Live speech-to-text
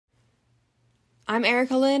I'm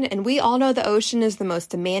Erica Lynn, and we all know the ocean is the most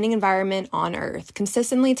demanding environment on Earth,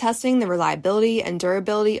 consistently testing the reliability and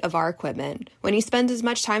durability of our equipment. When you spend as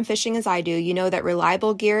much time fishing as I do, you know that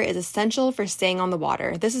reliable gear is essential for staying on the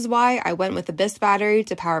water. This is why I went with Abyss Battery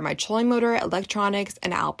to power my trolling motor, electronics,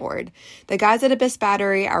 and outboard. The guys at Abyss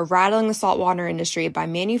Battery are rattling the saltwater industry by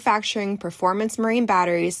manufacturing performance marine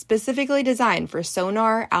batteries specifically designed for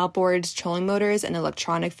sonar, outboards, trolling motors, and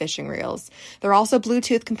electronic fishing reels. They're also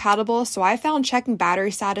Bluetooth compatible, so I found checking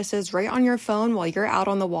battery statuses right on your phone while you're out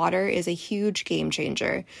on the water is a huge game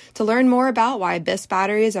changer. To learn more about why Abyss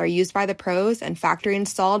batteries are used by the pros and factory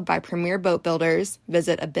installed by premier boat builders,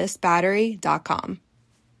 visit abyssbattery.com.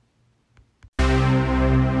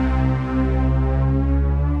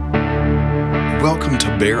 Welcome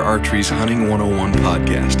to Bear Archery's Hunting 101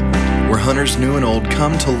 podcast, where hunters new and old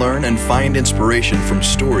come to learn and find inspiration from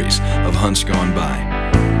stories of hunts gone by.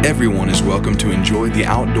 Everyone is welcome to enjoy the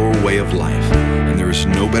outdoor way of life, and there is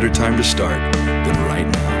no better time to start than right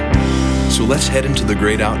now. So let's head into the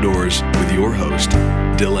great outdoors with your host,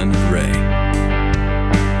 Dylan Ray.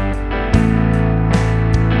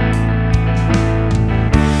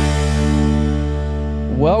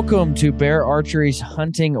 Welcome to Bear Archery's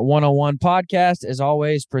Hunting 101 podcast, as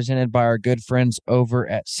always, presented by our good friends over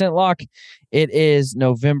at ScentLock. It is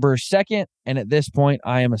November 2nd, and at this point,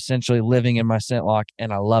 I am essentially living in my ScentLock,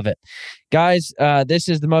 and I love it. Guys, this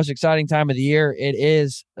is the most exciting time of the year. It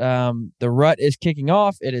is, the rut is kicking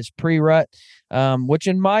off. It is pre-rut, which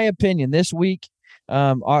in my opinion, this week,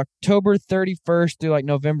 October 31st through like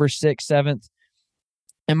November 6th, 7th,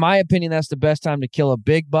 in my opinion, that's the best time to kill a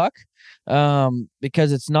big buck,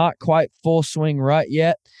 because it's not quite full swing rut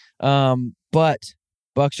yet. But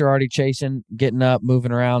bucks are already chasing, getting up,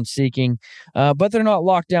 moving around, seeking, but they're not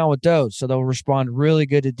locked down with does. So they'll respond really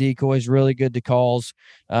good to decoys, really good to calls,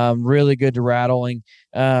 really good to rattling.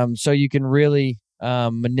 So you can really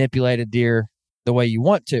manipulate a deer the way you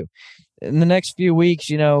want to. In the next few weeks,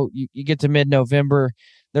 you get to mid-November,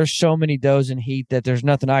 there's so many does in heat that there's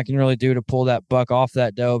nothing I can really do to pull that buck off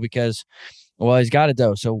that doe because, well, he's got a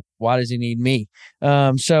doe. So why does he need me?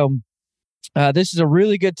 This is a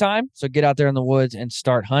really good time. So get out there in the woods and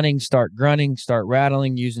start hunting, start grunting, start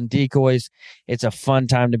rattling, using decoys. It's a fun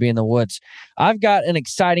time to be in the woods. I've got an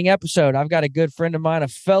exciting episode. I've got a good friend of mine, a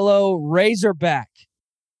fellow Razorback.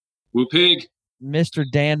 Woo pig. Mr.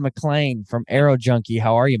 Dan McLean from Arrow Junkie.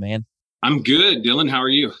 How are you, man? I'm good, Dylan. How are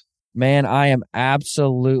you? Man, I am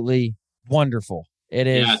absolutely wonderful. It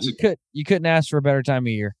is. Yeah, you couldn't ask for a better time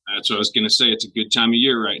of year. That's what I was going to say. It's a good time of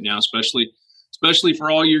year right now, especially for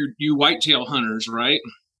all you whitetail hunters, right?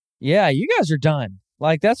 Yeah, you guys are done.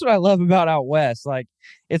 Like, that's what I love about out west. Like,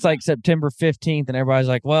 it's like September 15th, and everybody's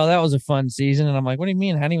like, well, that was a fun season. And I'm like, what do you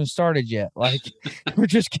mean? It hadn't even started yet. Like, we're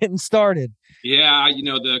just getting started. Yeah,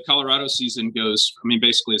 the Colorado season goes,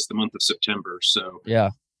 basically it's the month of September. So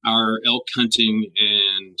yeah. Our elk hunting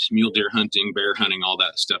and mule deer hunting, bear hunting, all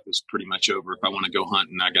that stuff is pretty much over. If I want to go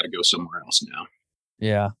hunting, I got to go somewhere else now.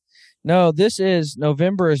 Yeah. No,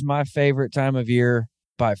 November is my favorite time of year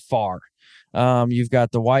by far. You've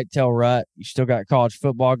got the whitetail rut. You still got college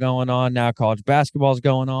football going on. Now college basketball is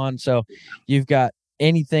going on. So you've got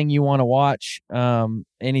anything you want to watch.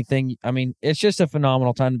 Anything. It's just a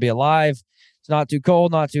phenomenal time to be alive. It's not too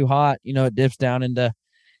cold, not too hot. It dips down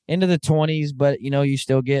into the 20s, but you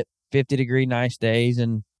still get 50-degree nice days,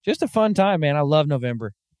 and just a fun time, man. I love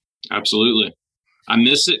November. Absolutely. I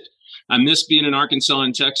miss it. I miss being in Arkansas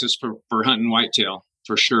and Texas for hunting whitetail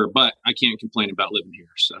for sure, but I can't complain about living here.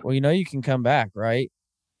 So, well, you can come back, right?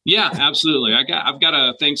 Yeah, absolutely. I've got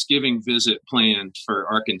a Thanksgiving visit planned for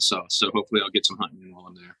Arkansas, so hopefully I'll get some hunting in while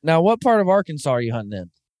I'm there. Now, what part of Arkansas are you hunting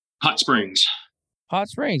in? Hot Springs. Hot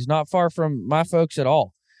Springs, not far from my folks at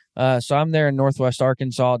all. So I'm there in Northwest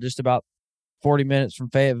Arkansas, just about 40 minutes from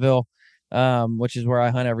Fayetteville, which is where I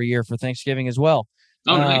hunt every year for Thanksgiving as well.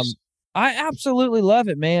 Oh, nice. I absolutely love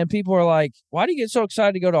it, man. People are like, why do you get so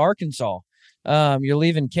excited to go to Arkansas? You're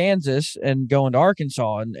leaving Kansas and going to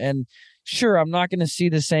Arkansas. And sure, I'm not going to see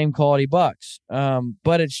the same quality bucks.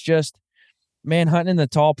 But it's just, man, hunting in the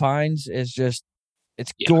tall pines is just,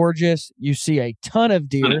 it's gorgeous. You see a ton of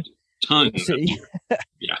deer.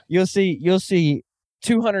 Yeah. You'll see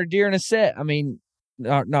 200 deer in a set.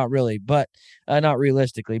 Not really, but not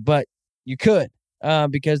realistically, but you could,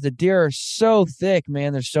 because the deer are so thick,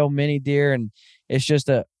 man. There's so many deer, and it's just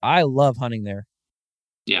I love hunting there.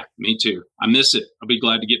 Yeah, me too. I miss it. I'll be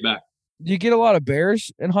glad to get back. Do you get a lot of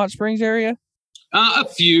bears in Hot Springs area? A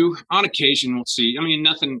few on occasion. We'll see.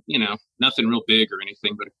 Nothing real big or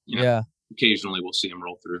anything, but occasionally we'll see them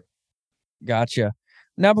roll through. Gotcha.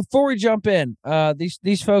 Now, before we jump in,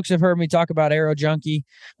 these folks have heard me talk about Arrow Junkie,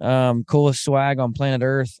 coolest swag on planet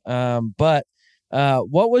Earth. But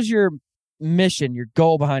what was your mission, your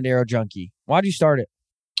goal behind Arrow Junkie? Why'd you start it?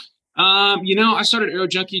 I started Arrow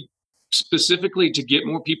Junkie specifically to get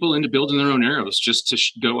more people into building their own arrows, just to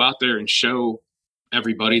go out there and show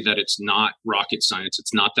everybody that it's not rocket science.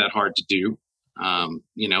 It's not that hard to do.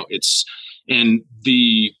 It's and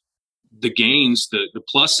the gains, the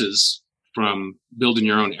pluses from building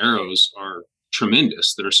your own arrows are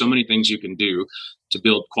tremendous. There are so many things you can do to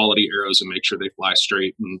build quality arrows and make sure they fly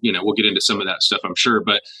straight. And, we'll get into some of that stuff, I'm sure,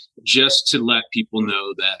 but just to let people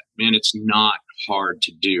know that, man, it's not hard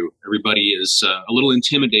to do. Everybody is a little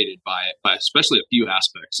intimidated by it, by especially a few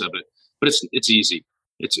aspects of it, but it's easy.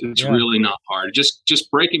 It's really not hard. Just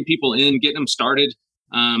breaking people in, getting them started.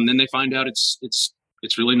 Then they find out it's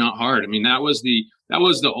really not hard. I mean, that was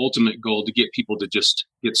the ultimate goal, to get people to just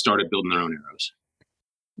get started building their own arrows.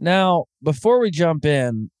 Now, before we jump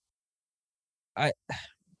in,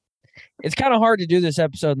 it's kind of hard to do this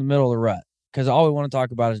episode in the middle of the rut because all we want to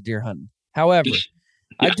talk about is deer hunting. However,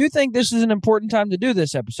 I do think this is an important time to do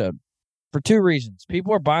this episode for two reasons.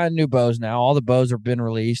 People are buying new bows now. All the bows have been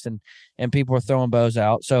released and people are throwing bows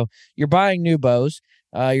out. So you're buying new bows.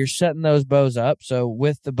 You're setting those bows up. So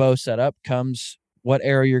with the bow set up comes what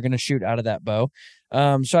arrow you're going to shoot out of that bow.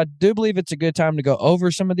 So I do believe it's a good time to go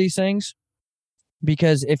over some of these things,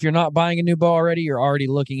 because if you're not buying a new bow already, you're already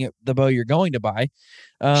looking at the bow you're going to buy.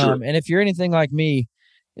 Sure. And if you're anything like me,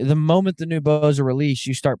 the moment the new bows are released,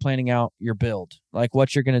 you start planning out your build, like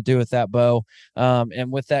what you're going to do with that bow.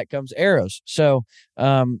 And with that comes arrows. So,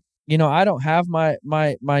 I don't have my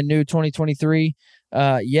new 2023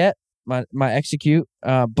 yet, my execute,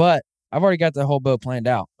 but I've already got the whole bow planned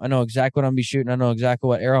out. I know exactly what I'm going to be shooting. I know exactly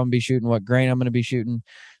what arrow I'm going to be shooting, what grain I'm going to be shooting.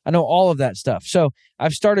 I know all of that stuff. So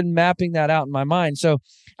I've started mapping that out in my mind. So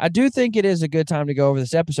I do think it is a good time to go over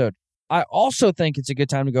this episode. I also think it's a good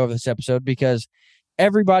time to go over this episode because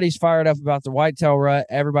everybody's fired up about the whitetail rut.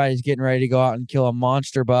 Everybody's getting ready to go out and kill a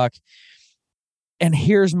monster buck. And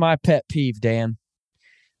here's my pet peeve, Dan.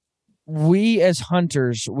 We as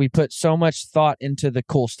hunters, we put so much thought into the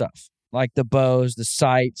cool stuff, like the bows, the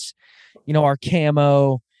sights, our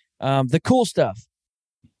camo, the cool stuff.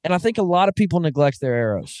 And I think a lot of people neglect their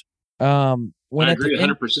arrows. I agree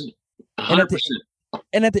 100%. 100%.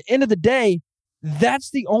 And at the end of the day, that's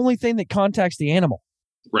the only thing that contacts the animal.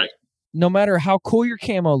 Right. No matter how cool your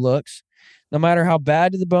camo looks, no matter how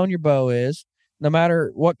bad to the bone your bow is, no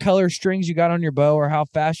matter what color strings you got on your bow or how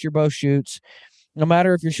fast your bow shoots, no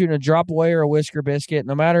matter if you're shooting a drop away or a whisker biscuit,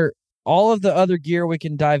 no matter all of the other gear we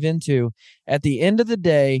can dive into, at the end of the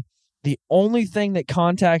day, the only thing that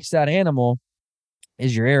contacts that animal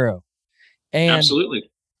is your arrow. And absolutely.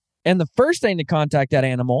 And the first thing to contact that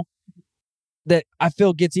animal that I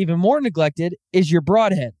feel gets even more neglected is your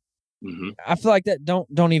broadhead. Mm-hmm. I feel like that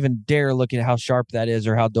don't even dare look at how sharp that is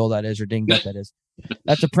or how dull that is or dinged up that is.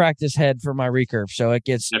 That's a practice head for my recurve, so it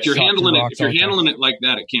gets. If you're handling it like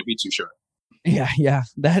that, it can't be too sharp. Yeah,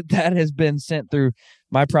 that has been sent through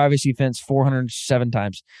my privacy fence 407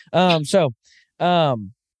 times.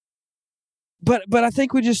 But I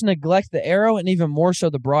think we just neglect the arrow and even more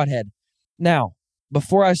so the broadhead. Now,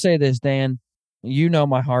 before I say this, Dan, you know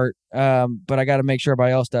my heart, but I got to make sure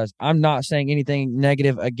everybody else does. I'm not saying anything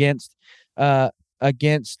negative against expandables,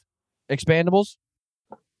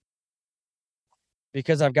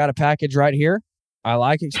 because I've got a package right here. I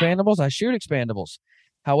like expandables. I shoot expandables.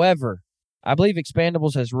 However, I believe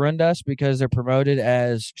expandables has ruined us because they're promoted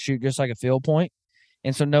as shoot just like a field point.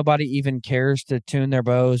 And so nobody even cares to tune their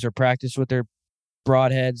bows or practice with their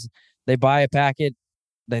broadheads. They buy a packet,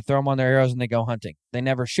 they throw them on their arrows, and they go hunting. They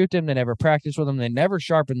never shoot them. They never practice with them. They never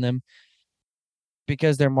sharpen them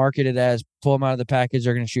because they're marketed as pull them out of the package.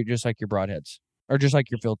 They're going to shoot just like your broadheads or just like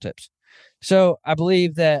your field tips. So I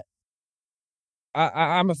believe that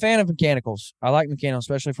I'm a fan of mechanicals. I like mechanicals,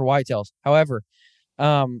 especially for whitetails. However,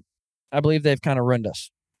 I believe they've kind of ruined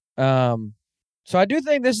us. So I do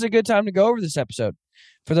think this is a good time to go over this episode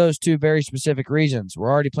for those two very specific reasons.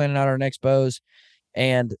 We're already planning out our next bows,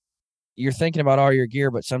 and you're thinking about all your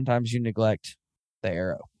gear, but sometimes you neglect the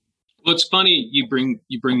arrow. Well, it's funny you bring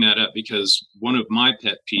that up, because one of my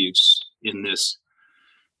pet peeves in this,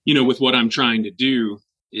 with what I'm trying to do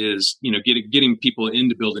is, getting people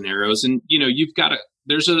into building arrows. And, you've got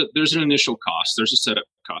there's an initial cost. There's a setup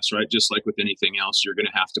cost, right? Just like with anything else, you're going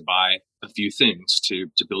to have to buy a few things to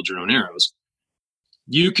build your own arrows.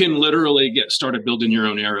 You can literally get started building your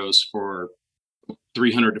own arrows for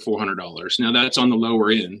 $300 to $400. Now that's on the lower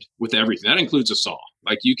end with everything. That includes a saw.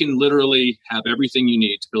 Like, you can literally have everything you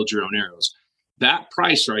need to build your own arrows. that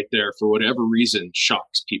price right there, for whatever reason,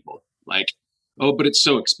 shocks people. Like, oh, but it's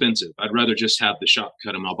so expensive. I'd rather just have the shop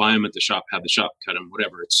cut them. I'll buy them at the shop, have the shop cut them,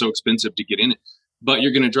 whatever. It's so expensive to get in it. But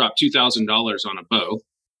you're going to drop $2,000 on a bow,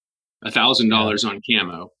 $1,000 on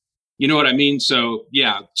camo. You know what I mean? So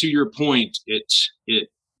yeah, to your point,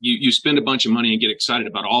 you spend a bunch of money and get excited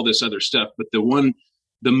about all this other stuff. But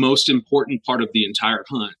the most important part of the entire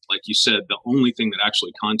hunt, like you said, the only thing that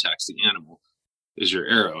actually contacts the animal is your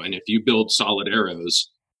arrow. And if you build solid arrows,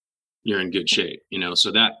 you're in good shape,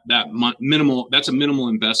 so that's a minimal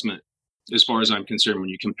investment as far as I'm concerned when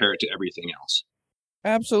you compare it to everything else.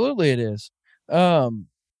 Absolutely it is.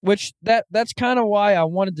 Which that's kind of why I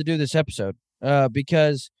wanted to do this episode,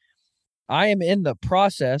 because I am in the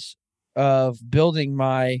process of building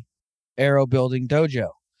my arrow building dojo.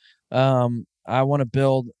 I want to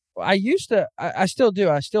build, I still do.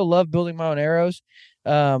 I still love building my own arrows.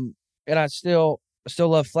 And I still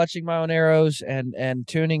love fletching my own arrows and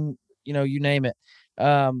tuning, you name it.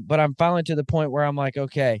 But I'm finally to the point where I'm like,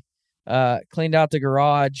 okay, cleaned out the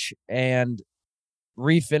garage and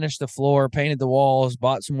refinished the floor, painted the walls,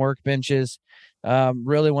 bought some workbenches.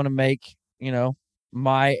 Really want to make,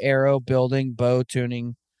 my arrow building, bow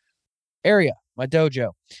tuning area, my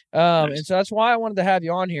dojo. Nice. And so that's why I wanted to have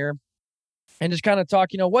you on here and just kind of talk,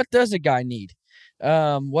 what does a guy need?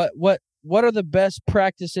 What are the best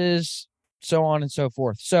practices, so on and so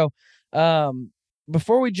forth. So,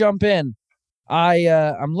 before we jump in,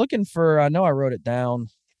 I'm looking for, I know I wrote it down.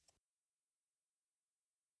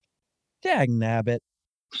 Dag nabbit.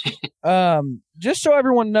 Just so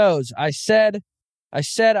everyone knows, I said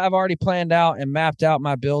I've already planned out and mapped out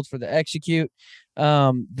my build for the execute.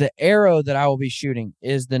 The arrow that I will be shooting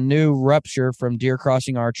is the new Rupture from Deer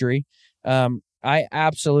Crossing Archery. I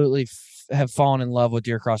absolutely have fallen in love with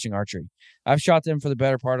Deer Crossing Archery. I've shot them for the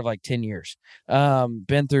better part of like 10 years.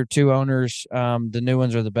 Been through 2 owners. The new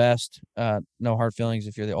ones are the best. No hard feelings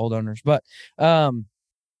if you're the old owners, but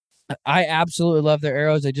I absolutely love their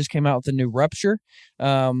arrows. They just came out with a new Rupture.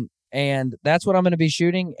 And that's what I'm going to be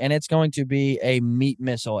shooting. And it's going to be a meat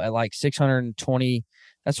missile at like 620.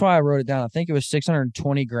 That's why I wrote it down. I think it was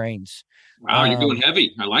 620 grains. Wow, you're going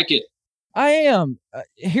heavy. I like it. I am.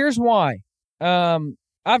 Here's why.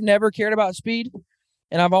 I've never cared about speed,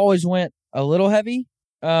 and I've always went a little heavy.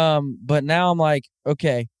 But now I'm like,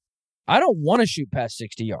 okay, I don't want to shoot past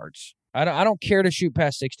 60 yards. I don't care to shoot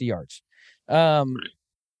past 60 yards. Right.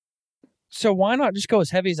 So why not just go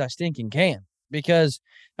as heavy as I stinking can? Because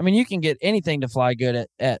I mean, you can get anything to fly good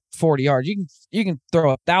at 40 yards. You can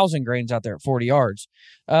throw 1,000 grains out there at 40 yards.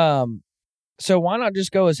 So why not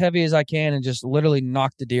just go as heavy as I can and just literally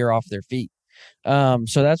knock the deer off their feet? So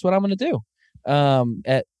that's what I'm going to do.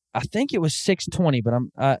 I think it was 620, but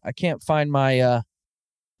I can't find my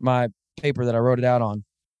my paper that I wrote it out on.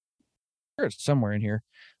 It's somewhere in here.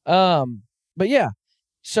 But yeah.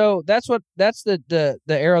 So that's the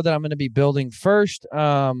arrow that I'm going to be building first.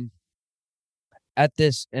 At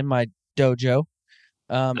this in my dojo,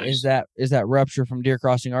 nice. is that Rupture from Deer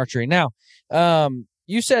Crossing Archery. Now,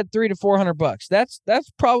 you said $300 to $400.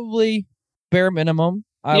 That's probably bare minimum.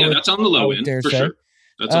 That's on the low end for sure.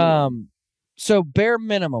 That's so bare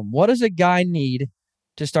minimum. What does a guy need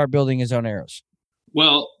to start building his own arrows?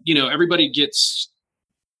 Well, everybody gets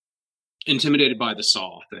intimidated by the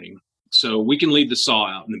saw thing, so we can leave the saw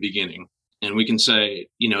out in the beginning, and we can say,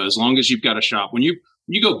 as long as you've got a shop, when you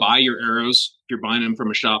go buy your arrows, if you're buying them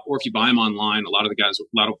from a shop, or if you buy them online,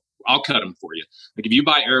 I'll cut them for you. Like if you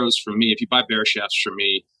buy arrows from me, if you buy bear shafts from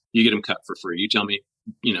me, you get them cut for free. You tell me,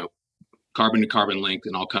 carbon to carbon length,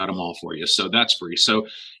 and I'll cut them all for you. So that's free. So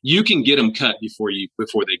you can get them cut before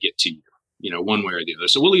they get to you, one way or the other.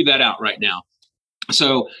 So we'll leave that out right now.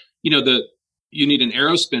 So, you need an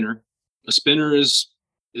arrow spinner. A spinner is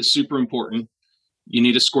super important. You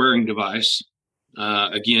need a squaring device.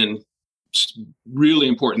 Again, really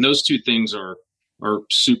important. Those 2 things are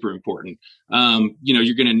super important.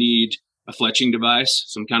 You're going to need a fletching device,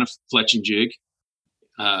 some kind of fletching jig,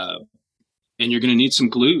 and you're going to need some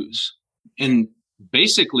glues. And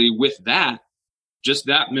basically with that, just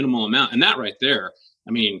that minimal amount, and that right there,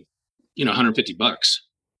 I mean, $150,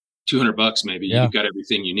 $200 maybe. Yeah. You've got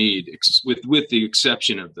everything you need, with the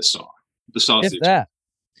exception of the saw. The saw is that.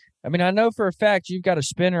 I mean, I know for a fact you've got a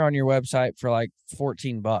spinner on your website for like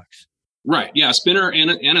 $14. Right. Yeah. A spinner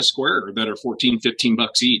and a square that are $14,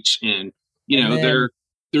 $15 each. And,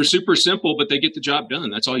 they're super simple, but they get the job done.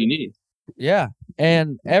 That's all you need. Yeah.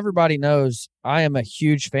 And everybody knows I am a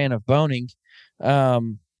huge fan of boning. Let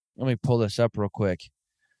me pull this up real quick.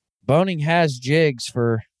 Boning has jigs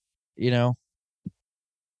for, Yeah.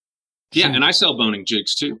 And I sell boning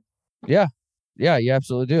jigs too. Yeah. Yeah, you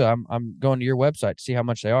absolutely do. I'm going to your website to see how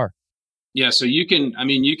much they are. Yeah. So you can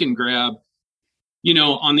grab,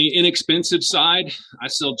 on the inexpensive side, I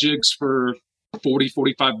sell jigs for 40,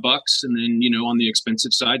 45 bucks. And then, on the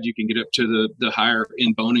expensive side, you can get up to the higher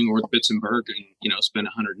end boning or the bits and berg and, spend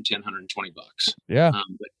 110, 120 bucks. Yeah,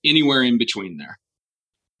 But anywhere in between there,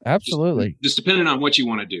 just, absolutely. just depending on what you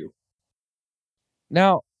want to do.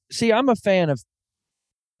 Now, see, I'm a fan of,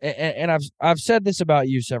 and I've said this about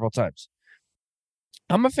you several times.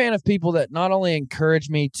 I'm a fan of people that not only encourage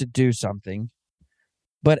me to do something,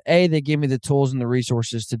 but they give me the tools and the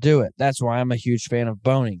resources to do it. That's why I'm a huge fan of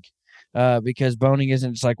boning, because boning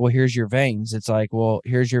isn't just like, well, here's your veins. It's like, well,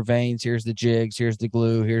 here's your veins, here's the jigs, here's the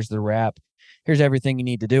glue, here's the wrap, here's everything you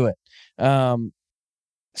need to do it.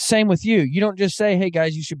 Same with you. You don't just say, hey,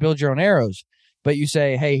 guys, you should build your own arrows, but you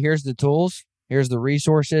say, hey, here's the tools, here's the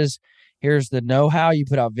resources, here's the know-how. You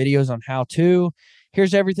put out videos on how to,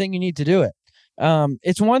 here's everything you need to do it.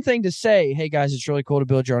 It's one thing to say, hey, guys, it's really cool to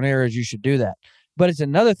build your own arrows. You should do that. But it's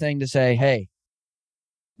another thing to say, hey,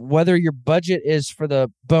 whether your budget is for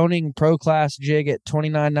the boning pro class jig at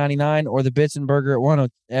 $29.99 or the bits and burger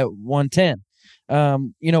at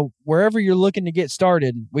 $110, wherever you're looking to get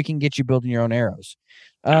started, we can get you building your own arrows.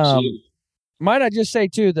 Absolutely. Might I just say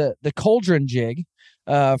too, the cauldron jig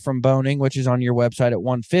from boning, which is on your website at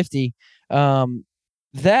 150,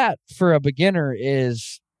 that for a beginner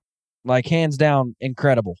is like hands down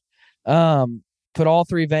incredible. Put all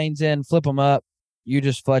three veins in, flip them up, you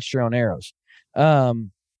just fletch your own arrows.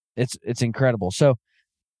 It's incredible. So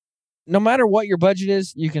no matter what your budget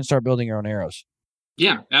is, you can start building your own arrows.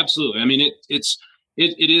 Yeah, absolutely. I mean, it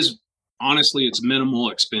is honestly, it's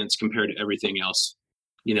minimal expense compared to everything else,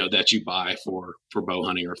 that you buy for bow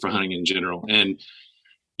hunting or for hunting in general. And,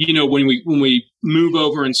 when we move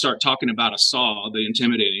over and start talking about a saw, the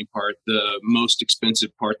intimidating part, the most expensive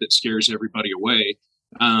part that scares everybody away,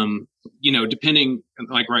 depending,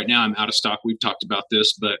 like right now I'm out of stock. We've talked about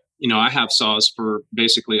this, but, I have saws for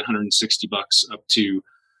basically 160 bucks up to,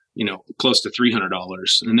 close to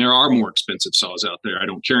 $300. And there are more expensive saws out there. I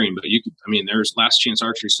don't carry them, but there's Last Chance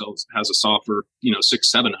Archery sells has a saw for,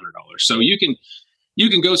 $600-700. So you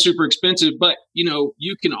can go super expensive, but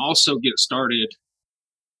you can also get started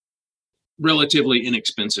relatively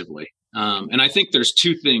inexpensively. And I think there's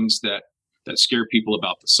two things that scare people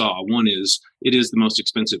about the saw. One is it is the most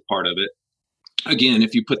expensive part of it. Again,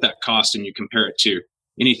 if you put that cost and you compare it to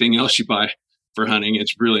anything else you buy for hunting,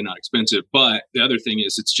 it's really not expensive. But the other thing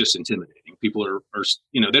is it's just intimidating. People are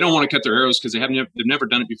they don't want to cut their arrows because they've never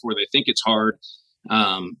done it before. They think it's hard.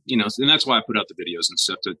 And that's why I put out the videos and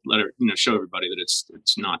stuff to show everybody that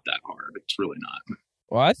it's not that hard. It's really not.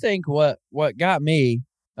 Well, I think what got me,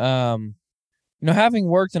 having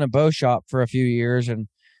worked in a bow shop for a few years and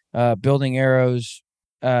building arrows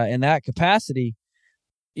in that capacity,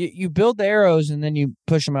 you build the arrows and then you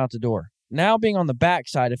push them out the door. Now being on the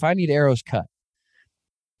backside, if I need arrows cut,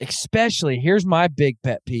 especially, here's my big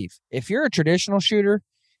pet peeve. If you're a traditional shooter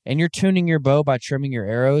and you're tuning your bow by trimming your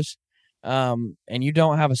arrows, and you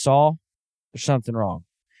don't have a saw, there's something wrong.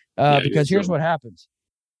 Because here's what happens.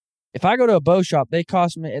 If I go to a bow shop, they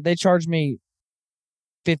charge me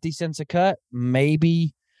 50 cents a cut,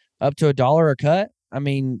 maybe up to $1 a cut. I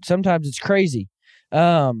mean, sometimes it's crazy.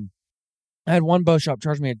 I had one bow shop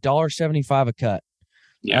charge me $1.75 a cut.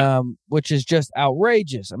 Yeah. Which is just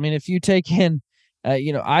outrageous. I mean, if you take in,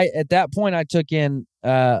 at that point I took in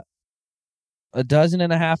a dozen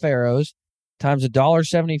and a half arrows times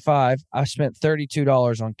 $1.75. I spent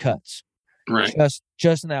 $32 on cuts, right?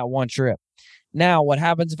 Just in that one trip. Now, what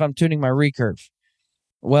happens if I'm tuning my recurve?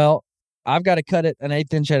 Well, I've got to cut it an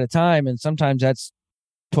 1/8 inch at a time, and sometimes that's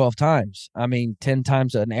 12 times. I mean, 10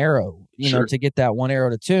 times an arrow, to get that one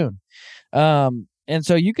arrow to tune. And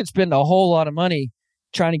so you could spend a whole lot of money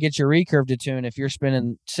trying to get your recurve to tune if you're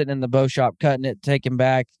sitting in the bow shop, cutting it, taking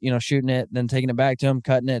back, shooting it, then taking it back to them,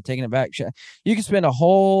 cutting it, taking it back. You can spend a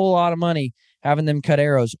whole lot of money having them cut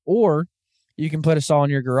arrows, or you can put a saw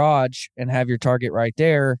in your garage and have your target right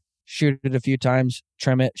there, shoot it a few times,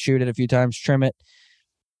 trim it, shoot it a few times, trim it,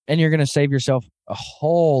 and you're going to save yourself a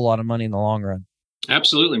whole lot of money in the long run.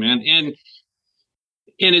 Absolutely, man. And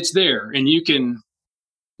it's there, and you can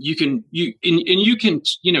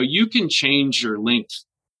change your length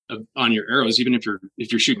on your arrows, even if you're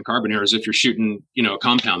shooting carbon arrows, if you're shooting, a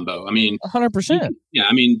compound bow. I mean, 100%. Yeah.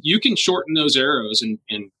 I mean, you can shorten those arrows and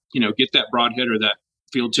get that broadhead or that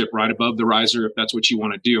field tip right above the riser if that's what you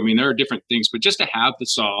want to do. I mean, there are different things, but just to have the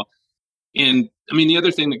saw. And I mean, the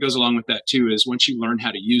other thing that goes along with that too is once you learn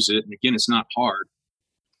how to use it, and again, it's not hard,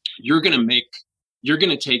 you're going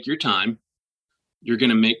to take your time, you're going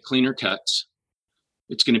to make cleaner cuts,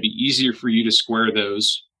 It's going to be easier for you to square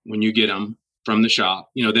those when you get them from the shop,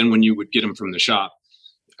 than when you would get them from the shop.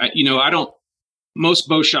 Most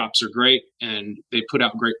bow shops are great and they put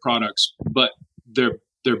out great products, but they're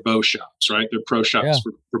bow shops, right? They're pro shops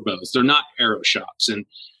for bows. They're not arrow shops. And,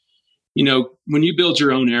 when you build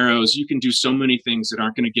your own arrows, you can do so many things that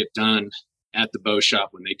aren't going to get done at the bow shop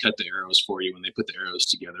when they cut the arrows for you, when they put the arrows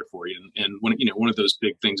together for you. And one of those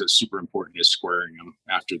big things that's super important is squaring them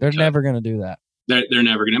after they're never going to do that. They're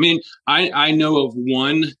never going to. I mean, I know of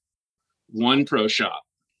one pro shop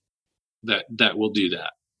that will do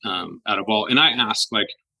that out of all. And I ask, like,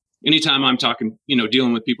 anytime I'm talking,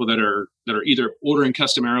 dealing with people that are either ordering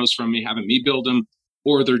custom arrows from me, having me build them,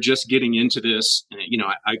 or they're just getting into this. And,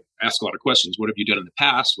 I ask a lot of questions. What have you done in the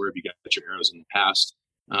past? Where have you got your arrows in the past?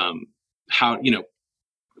 How,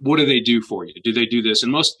 what do they do for you? Do they do this?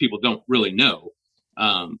 And most people don't really know.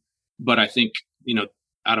 But I think,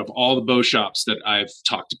 out of all the bow shops that I've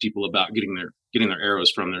talked to people about getting their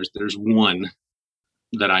arrows from, there's one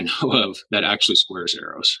that I know of that actually squares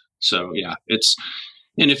arrows. So yeah,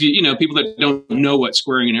 and if people that don't know what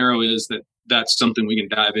squaring an arrow is, that's something we can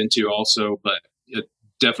dive into also, but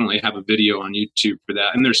definitely have a video on YouTube for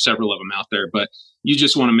that. And there's several of them out there, but you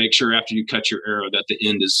just want to make sure after you cut your arrow that the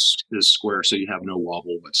end is square, so you have no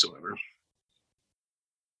wobble whatsoever.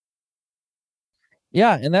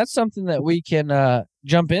 Yeah. And that's something that we can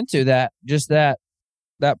jump into, that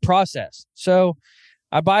process. So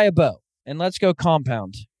I buy a bow, and let's go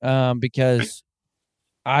compound, because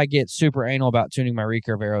I get super anal about tuning my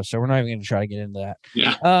recurve arrows. So we're not even going to try to get into that.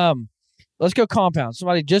 Yeah. Let's go compound.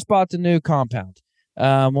 Somebody just bought the new compound.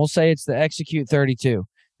 We'll say it's the Execute 32.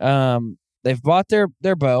 They've bought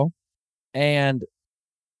their bow, and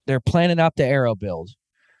they're planning out the arrow build.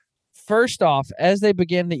 First off, as they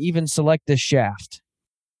begin to even select the shaft,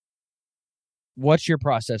 what's your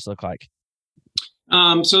process look like?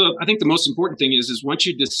 So I think the most important thing is once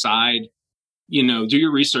you decide, do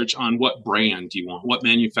your research on what brand you want, what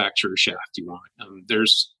manufacturer shaft you want.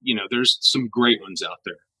 There's some great ones out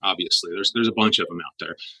there. Obviously, there's a bunch of them out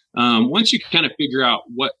there. Once you kind of figure out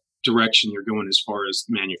what direction you're going as far as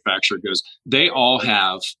manufacturer goes, they all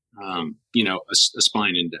have, a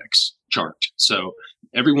spine index chart. So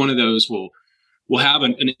every one of those will have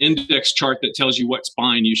an index chart that tells you what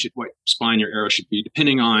spine your arrow should be,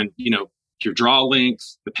 depending on, your draw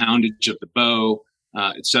length, the poundage of the bow,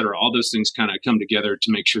 et cetera. All those things kind of come together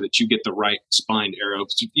to make sure that you get the right spined arrow.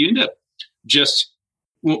 You end up just,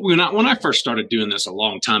 when I first started doing this a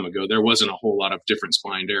long time ago, there wasn't a whole lot of different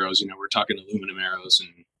spined arrows. We're talking aluminum arrows,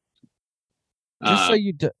 and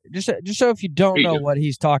just so if you don't know what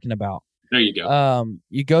he's talking about, there you go.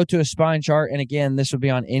 You go to a spine chart, and again, this would be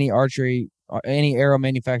on any arrow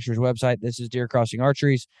manufacturer's website. This is Deer Crossing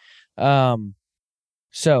Archery's.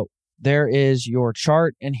 So there is your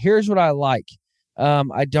chart, and here's what I like.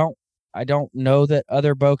 I don't know that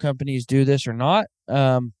other bow companies do this or not,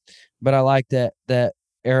 but I like that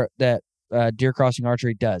Deer Crossing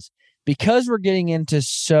Archery does, because we're getting into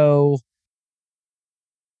so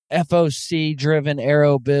FOC driven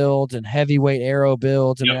arrow builds and heavyweight arrow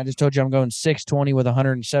builds. I mean, I just told you I'm going 620 with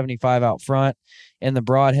 175 out front in the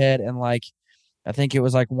broadhead, and I think it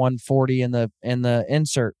was 140 in the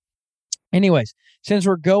insert. Anyways, since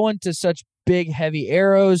we're going to such big heavy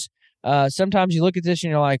arrows, sometimes you look at this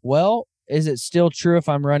and you're like, well, is it still true if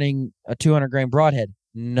I'm running a 200 grain broadhead?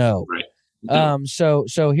 No. Right. So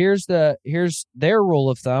here's their rule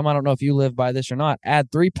of thumb. I don't know if you live by this or not.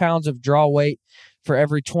 Add 3 pounds of draw weight for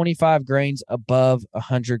every 25 grains above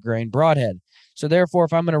 100 grain broadhead. So therefore,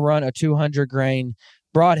 if I'm going to run a 200 grain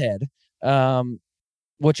broadhead,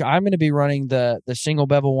 which I'm going to be running the single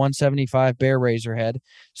bevel 175 Bear Razor head.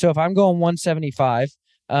 So if I'm going 175,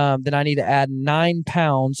 then I need to add 9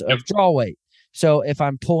 pounds of draw weight. So if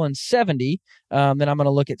I'm pulling 70, then I'm going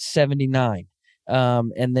to look at 79,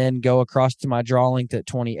 and then go across to my draw length at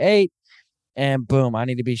 28, and boom, I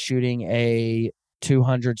need to be shooting a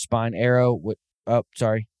 200 spine arrow with,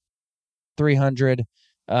 300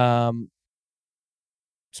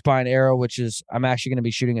 spine arrow, which is, I'm actually going to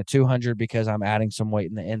be shooting a 200 because I'm adding some weight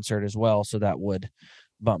in the insert as well. So that would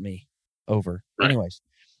bump me over. Right. Anyways.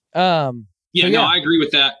 I agree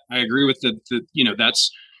with that. I agree with the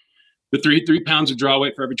that's the 3 pounds of draw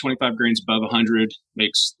weight for every 25 grains above 100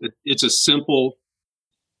 makes it's a simple,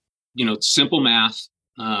 simple math.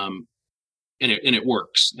 And it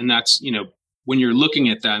works. And that's, when you're looking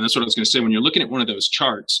at that, and that's what I was going to say, when you're looking at one of those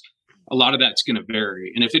charts, a lot of that's going to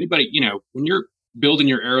vary. And if anybody, when you're building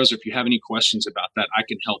your arrows, or if you have any questions about that, I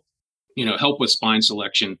can help with spine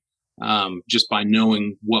selection, just by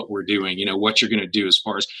knowing what we're doing, what you're going to do as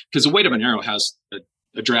far as, because the weight of an arrow has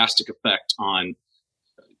a drastic effect on,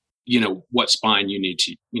 what spine you need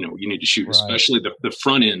to shoot, Right. especially the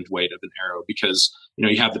front end weight of an arrow, because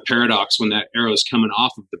you have the paradox when that arrow is coming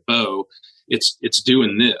off of the bow, it's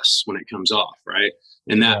doing this when it comes off, right?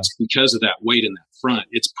 And that's because of that weight in that front.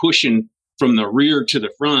 It's pushing from the rear to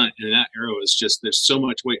the front, and that arrow is just, there's so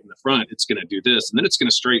much weight in the front, it's going to do this, and then it's going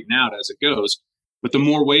to straighten out as it goes. But the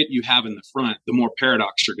more weight you have in the front, the more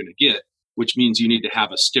paradox you're going to get, which means you need to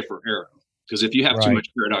have a stiffer arrow, because if you have too much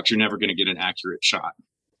paradox, you're never going to get an accurate shot.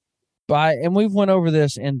 And we've went over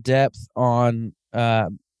this in depth on arrow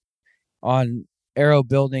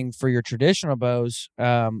building for your traditional bows,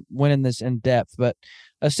 went in this in depth. But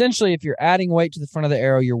essentially, if you're adding weight to the front of the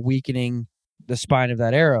arrow, you're weakening the spine of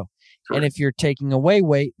that arrow. Correct. And if you're taking away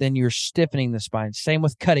weight, then you're stiffening the spine. Same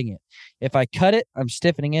with cutting it. If I cut it, I'm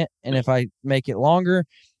stiffening it. And if I make it longer,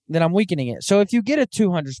 then I'm weakening it. So if you get a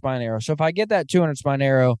 200 spine arrow, so if I get that 200 spine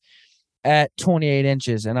arrow at 28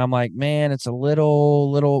 inches and I'm like, man, it's a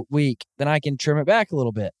little weak, then I can trim it back a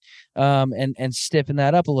little bit, and stiffen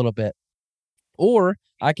that up a little bit. Or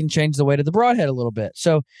I can change the weight of the broadhead a little bit.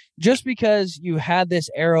 So just because you had this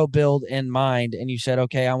arrow build in mind and you said,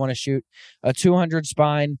 okay, I want to shoot a 200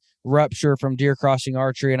 spine rupture from deer crossing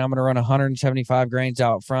archery and I'm going to run 175 grains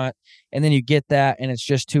out front, and then you get that and it's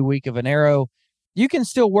just too weak of an arrow, you can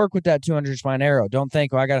still work with that 200 spine arrow. Don't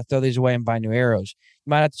think, I got to throw these away and buy new arrows.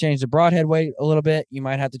 You might have to change the broadhead weight a little bit. You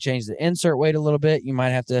might have to change the insert weight a little bit. You might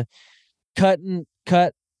have to cut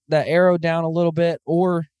that arrow down a little bit,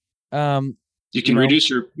 or you can reduce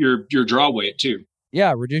your draw weight too.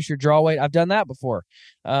 Yeah, reduce your draw weight. I've done that before.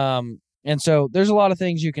 And so there's a lot of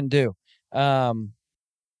things you can do. A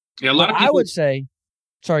lot of people, I would say,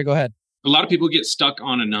 sorry, go ahead. A lot of people get stuck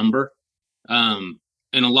on a number,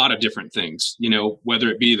 and a lot of different things, whether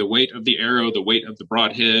it be the weight of the arrow, the weight of the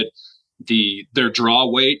broadhead, their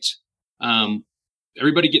draw weight.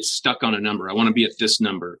 Everybody gets stuck on a number. I want to be at this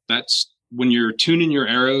number. That's when you're tuning your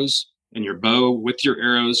arrows and your bow with your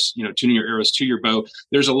arrows, tuning your arrows to your bow.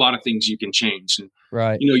 There's a lot of things you can change. And,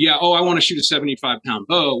 right. I want to shoot a 75-pound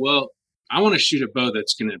bow. Well, I want to shoot a bow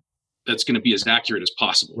that's going to be as accurate as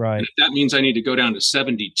possible. Right. And if that means I need to go down to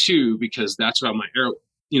 72 because that's how my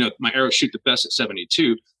arrows shoot the best at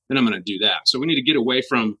 72, then I'm going to do that. So we need to get away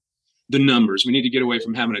from the numbers. We need to get away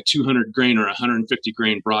from having a 200 grain or 150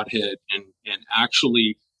 grain broadhead and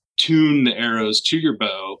actually tune the arrows to your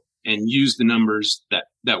bow and use the numbers that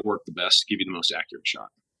work the best to give you the most accurate shot.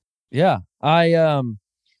 Yeah. I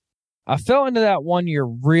fell into that one year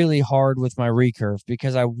really hard with my recurve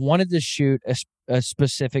because I wanted to shoot a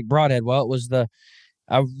specific broadhead. Well,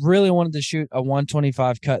 I really wanted to shoot a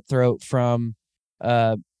 125 cutthroat from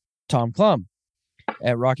Tom Klum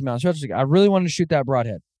at Rocky Mountain Specialty. I really wanted to shoot that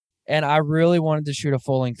broadhead, and I really wanted to shoot a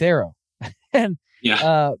full length arrow. And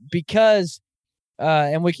because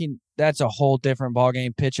that's a whole different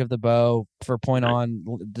ballgame. Pitch of the bow for point on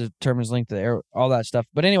determines length of the arrow, all that stuff.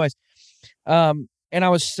 But anyways, and I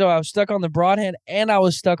was stuck on the broadhead and I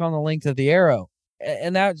was stuck on the length of the arrow,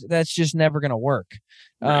 and that's just never going to work.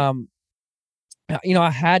 Right. I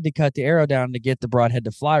had to cut the arrow down to get the broadhead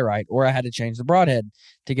to fly right, or I had to change the broadhead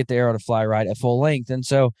to get the arrow to fly right at full length. And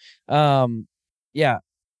so,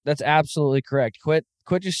 that's absolutely correct. Quit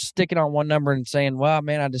just sticking on one number and saying, well,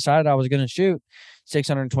 man, I decided I was going to shoot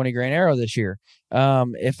 620 grain arrow this year.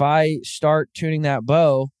 If I start tuning that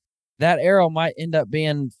bow, that arrow might end up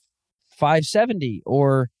being 570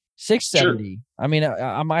 or 670. Sure. I mean,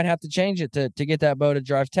 I might have to change it to get that bow to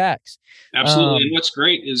drive tacks. Absolutely. And what's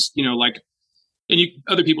great is,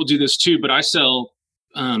 other people do this too, but I sell,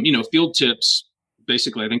 field tips.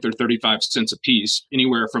 Basically, I think they're 35 cents a piece,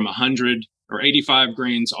 anywhere from 100 or 85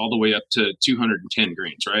 grains all the way up to 210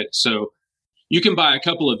 grains, right? So you can buy a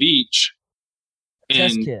couple of each.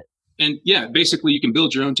 Test kit. And basically you can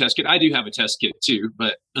build your own test kit. I do have a test kit too,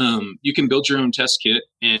 but you can build your own test kit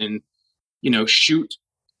and, shoot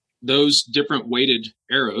those different weighted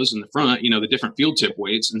arrows in the front, the different field tip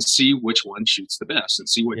weights, and see which one shoots the best and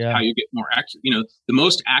see how you get more accurate, the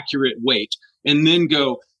most accurate weight, and then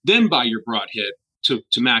buy your broadhead to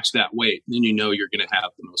match that weight. And then you're going to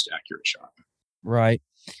have the most accurate shot. Right.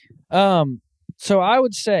 So I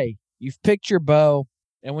would say you've picked your bow,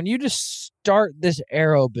 and when you just start this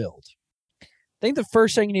arrow build, I think the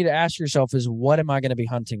first thing you need to ask yourself is, what am I going to be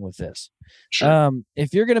hunting with this? Sure.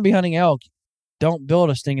 If you're going to be hunting elk, don't build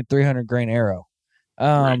a stinking 300 grain arrow,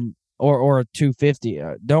 right. or a 250.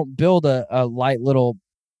 Don't build a light little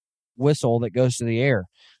whistle that goes to the air.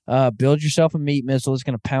 Build yourself a meat missile that's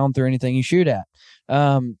going to pound through anything you shoot at.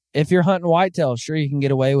 If you're hunting whitetail, sure, you can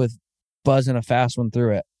get away with buzzing a fast one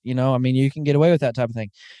through it. You can get away with that type of thing,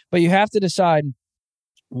 but you have to decide,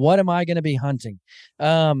 what am I going to be hunting?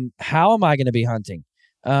 How am I going to be hunting?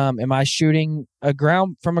 Am I shooting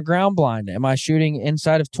from a ground blind? Am I shooting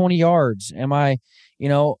inside of 20 yards? Am I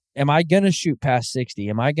going to shoot past 60?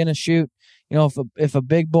 Am I going to shoot, if a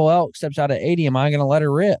big bull elk steps out at 80, am I going to let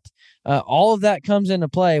her rip? All of that comes into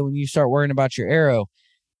play when you start worrying about your arrow.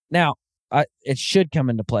 Now, it should come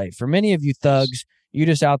into play. For many of you thugs, you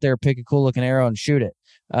just out there pick a cool looking arrow and shoot it.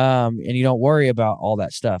 And you don't worry about all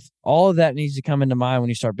that stuff. All of that needs to come into mind when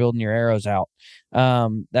you start building your arrows out.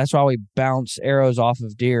 That's why we bounce arrows off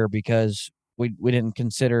of deer, because we didn't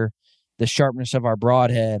consider the sharpness of our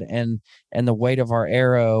broadhead and the weight of our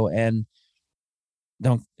arrow. And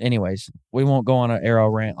anyways, we won't go on an arrow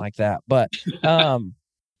rant like that. But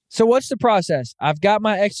so what's the process? I've got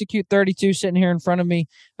my Execute 32 sitting here in front of me.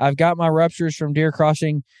 I've got my ruptures from deer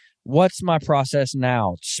crossing. What's my process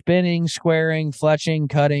now? Spinning, squaring, fletching,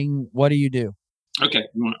 cutting. What do you do? Okay,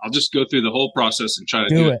 I'll just go through the whole process and try to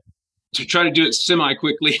do it. To try to do it semi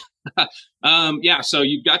quickly. So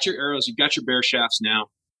you've got your arrows, you've got your bear shafts now.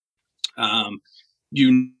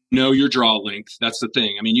 You know your draw length. That's the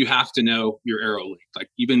thing. I mean, you have to know your arrow length. Like,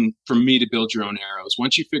 even for me to build your own arrows,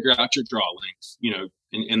 once you figure out your draw length,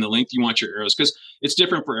 and the length you want your arrows, because it's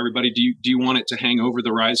different for everybody. Do you want it to hang over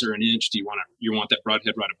the riser an inch? Do you want that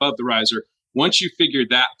broadhead right above the riser? Once you figure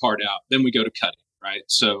that part out, then we go to cutting, right?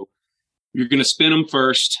 So you're going to spin them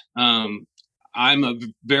first. I'm a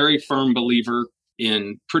very firm believer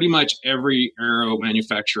in pretty much every arrow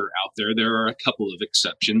manufacturer out there. There are a couple of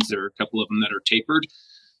exceptions. There are a couple of them that are tapered.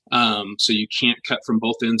 So you can't cut from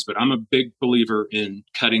both ends, but I'm a big believer in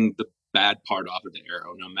cutting the bad part off of the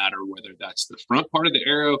arrow, no matter whether that's the front part of the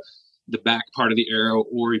arrow, the back part of the arrow,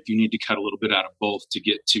 or if you need to cut a little bit out of both to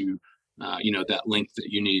get to, that length that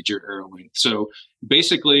you need, your arrow length. So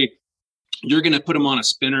basically, you're going to put them on a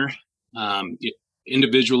spinner.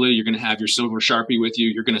 Individually, you're going to have your silver Sharpie with you.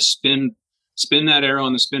 You're going to spin that arrow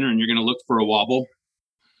on the spinner, and you're going to look for a wobble.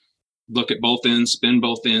 Look at both ends, spin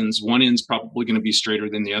both ends. One end's probably going to be straighter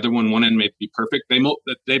than the other one. One end may be perfect. They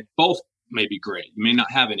both may be great. You may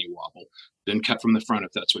not have any wobble. Then cut from the front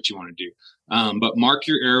if that's what you want to do. But mark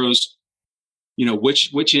your arrows.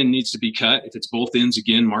 Which end needs to be cut. If it's both ends,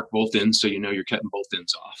 again, mark both ends so you're cutting both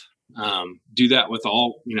ends off. Do that with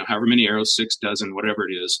all, however many arrows, 6 dozen, whatever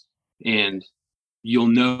it is, and you'll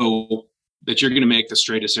know that you're going to make the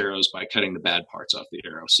straightest arrows by cutting the bad parts off the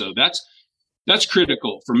arrow. So that's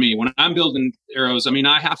critical for me when I'm building arrows. I mean,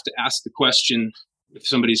 I have to ask the question if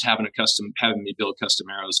somebody's having me build custom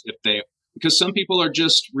arrows, because some people are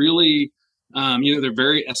just really, they're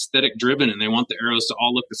very aesthetic driven, and they want the arrows to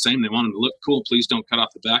all look the same. They want them to look cool. Please don't cut off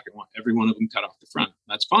the back. I want every one of them cut off the front.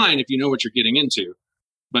 That's fine if you know what you're getting into,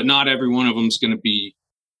 but not every one of them is going to be,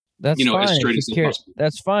 as straight as possible.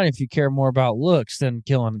 That's fine if you care more about looks than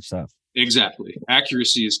killing and stuff. Exactly.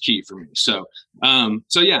 Accuracy is key for me. So I'm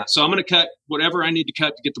going to cut whatever I need to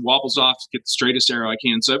cut to get the wobbles off, to get the straightest arrow I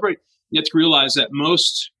can. So everybody, you have to realize that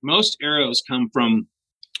most arrows come from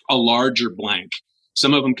a larger blank.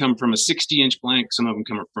 Some of them come from a 60-inch blank. Some of them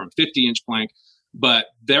come from a 50-inch blank, but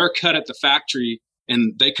they're cut at the factory,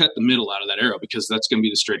 and they cut the middle out of that arrow because that's going to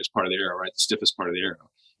be the straightest part of the arrow, right? The stiffest part of the arrow.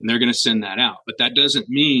 And they're going to send that out. But that doesn't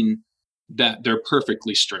mean that they're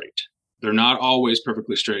perfectly straight. They're not always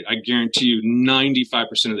perfectly straight. I guarantee you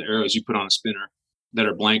 95% of the arrows you put on a spinner that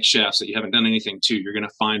are blank shafts that you haven't done anything to, you're going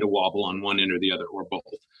to find a wobble on one end or the other, or both.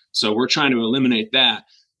 So we're trying to eliminate that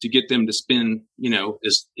to get them to spin,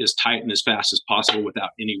 as tight and as fast as possible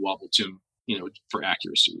without any wobble to them, for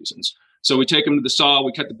accuracy reasons. So we take them to the saw,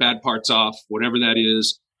 we cut the bad parts off, whatever that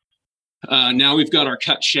is. Now we've got our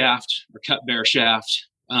cut shaft, our cut bear shaft.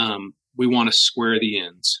 We want to square the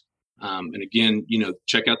ends. And again,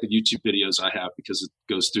 check out the YouTube videos I have, because it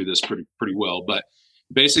goes through this pretty well. But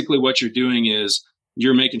basically what you're doing is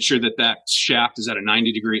you're making sure that shaft is at a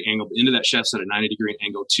 90-degree angle. The end of that shaft's at a 90-degree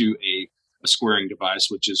angle to a squaring device,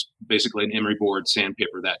 which is basically an emery board,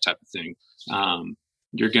 sandpaper, that type of thing.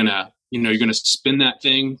 You're gonna spin that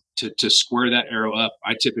thing to square that arrow up.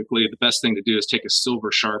 The best thing to do is take a silver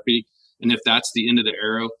Sharpie, and if that's the end of the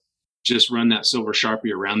arrow, just run that silver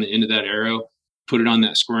Sharpie around the end of that arrow, put it on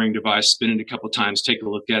that squaring device, spin it a couple times, take a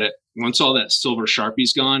look at it. Once all that silver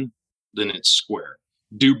Sharpie's gone, then it's square.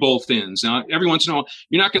 Do both ends. Now, every once in a while,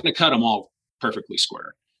 you're not going to cut them all perfectly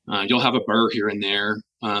square. You'll have a burr here and there.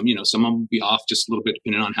 Some of them will be off just a little bit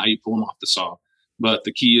depending on how you pull them off the saw. But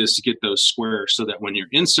the key is to get those square so that when your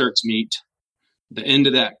inserts meet the end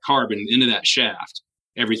of that carbon, the end of that shaft,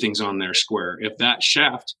 everything's on there square. If that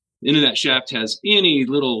shaft, the end of that shaft has any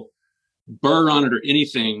little burr on it or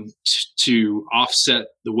anything to offset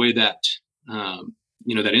the way that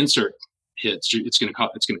that insert hits, it's going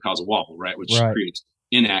to cause a wobble, right? Which creates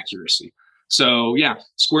inaccuracy. So yeah,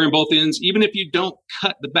 squaring both ends, even if you don't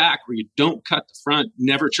cut the back or you don't cut the front,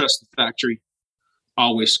 never trust the factory,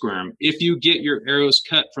 always square them. If you get your arrows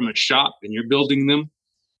cut from a shop and you're building them,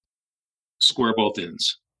 square both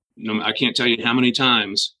ends. I can't tell you how many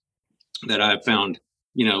times that I've found,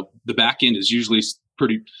 the back end is usually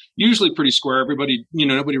pretty square. Everybody,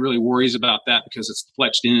 nobody really worries about that because it's the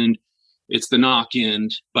fletched end, it's the knock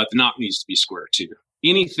end, but the knock needs to be square too.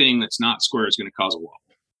 Anything that's not square is going to cause a wobble.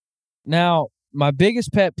 Now, my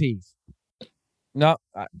biggest pet peeve. No,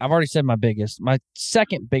 I've already said my biggest. My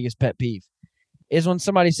second biggest pet peeve is when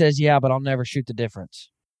somebody says, "Yeah, but I'll never shoot the difference."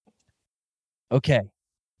 Okay.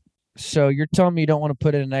 So you're telling me you don't want to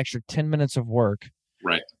put in an extra 10 minutes of work.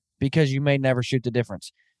 Right. Because you may never shoot the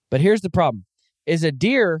difference. But here's the problem, is a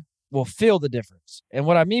deer will feel the difference. And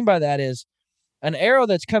what I mean by that is an arrow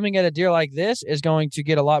that's coming at a deer like this is going to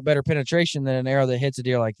get a lot better penetration than an arrow that hits a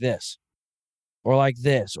deer like this or like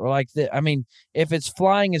this or like this. I mean, if it's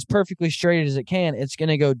flying as perfectly straight as it can, it's going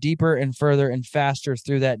to go deeper and further and faster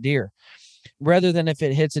through that deer rather than if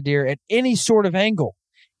it hits a deer at any sort of angle.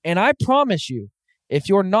 And I promise you, if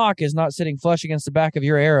your nock is not sitting flush against the back of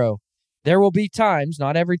your arrow, there will be times,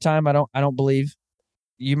 not every time, I don't believe,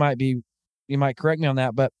 you might correct me on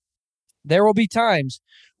that, but there will be times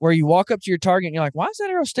where you walk up to your target and you're like, why is that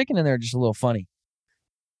arrow sticking in there just a little funny?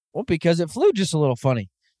 Well, because it flew just a little funny.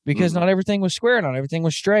 Because not everything was square, not everything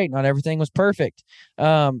was straight, not everything was perfect.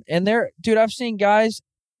 And dude, I've seen guys,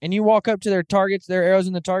 and you walk up to their targets, their arrows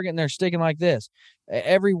in the target, and they're sticking like this,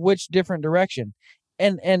 every which different direction.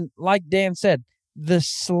 And like Dan said, the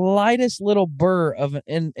slightest little burr of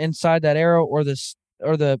inside that arrow, or the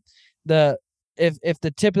if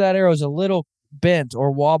the tip of that arrow is a little bent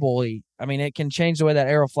or wobbly, I mean, it can change the way that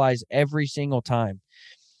arrow flies every single time.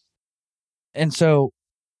 And so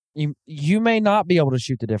you may not be able to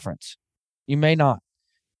shoot the difference. You may not,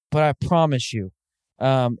 but I promise you,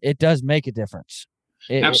 it does make a difference.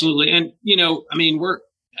 Absolutely. And,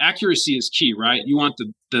 accuracy is key, right? You want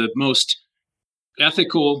the most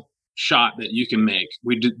ethical shot that you can make.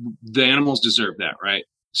 The animals deserve that, right?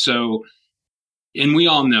 So, and we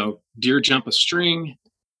all know deer jump a string.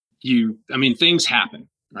 Things happen,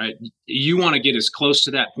 right? You want to get as close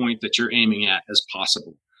to that point that you're aiming at as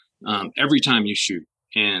possible every time you shoot.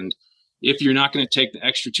 And if you're not going to take the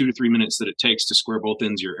extra 2 to 3 minutes that it takes to square both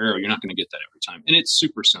ends of your arrow, you're not going to get that every time. And it's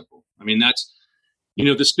super simple. I mean, that's,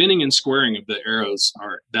 the spinning and squaring of the arrows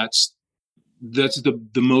that's the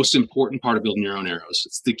most important part of building your own arrows.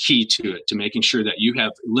 It's the key to it, to making sure that you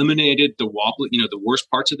have eliminated the wobble, the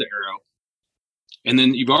worst parts of the arrow. And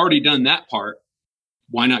then you've already done that part.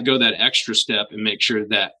 Why not go that extra step and make sure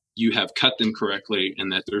that you have cut them correctly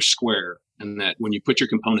and that they're square, and that when you put your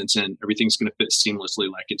components in, everything's going to fit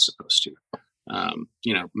seamlessly like it's supposed to.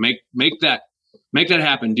 Make that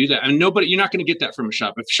happen. Do that. And you're not going to get that from a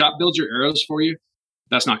shop. If a shop builds your arrows for you,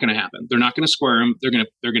 that's not going to happen. They're not going to square them. They're going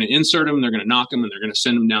to insert them. They're going to knock them, and they're going to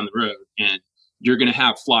send them down the road. And you're going to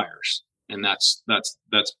have flyers, and that's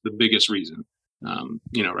the biggest reason.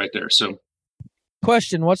 Right there. So,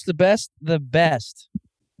 question: what's the best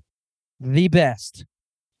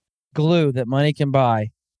glue that money can buy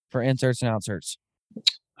for inserts and outserts?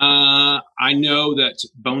 I know that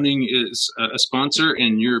Boning is a sponsor,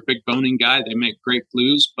 and you're a big Boning guy. They make great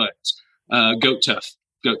glues, but Goat Tough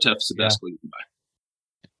is the best glue you can buy.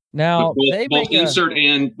 Now both insert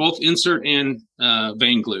and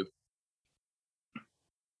vein glue.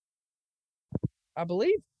 I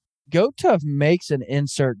believe Goat Tough makes an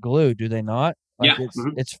insert glue, do they not? Like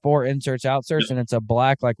it's for inserts, outserts, and it's a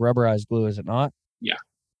black like rubberized glue, is it not? Yeah.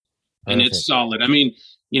 Perfect. And it's solid. I mean,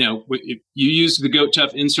 if you use the Goat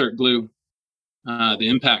Tough insert glue, the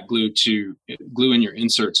impact glue to glue in your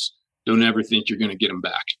inserts, don't ever think you're going to get them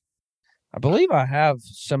back. I believe I have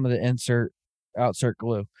some of the outsert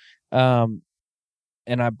glue. And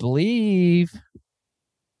I believe,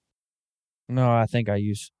 no, I think I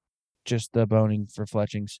use just the Boning for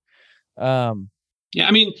fletchings. Yeah,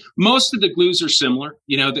 I mean, most of the glues are similar.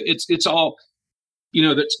 It's all,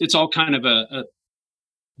 it's all kind of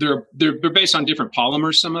they're based on different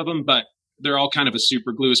polymers, some of them, but they're all kind of a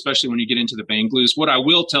super glue, especially when you get into the vein glues. What I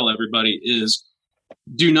will tell everybody is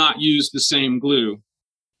do not use the same glue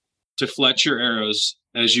to fletch your arrows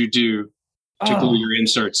as you do to glue your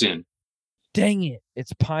inserts in. Dang it.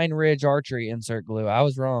 It's Pine Ridge Archery insert glue. I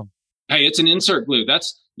was wrong. Hey, it's an insert glue.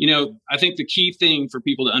 That's, I think the key thing for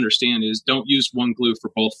people to understand is don't use one glue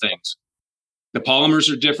for both things. The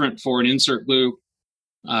polymers are different for an insert glue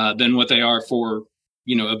than what they are for,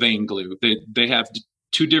 a vein glue. They have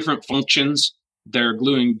two different functions. They're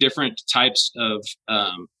gluing different types of,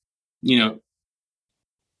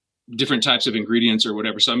 different types of ingredients or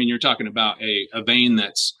whatever. So, I mean, you're talking about a vein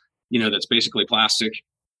that's, that's basically plastic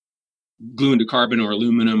gluing to carbon or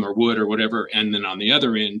aluminum or wood or whatever. And then on the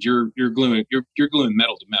other end, you're gluing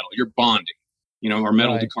metal to metal. You're bonding, or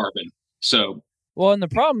metal to carbon. So, well, and the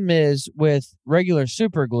problem is with regular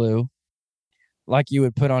super glue, like you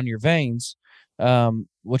would put on your veins,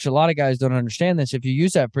 which a lot of guys don't understand this. If you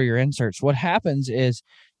use that for your inserts, what happens is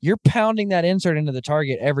you're pounding that insert into the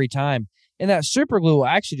target every time, and that super glue will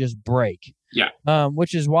actually just break. Yeah.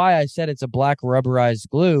 Which is why I said it's a black rubberized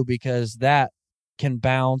glue, because that can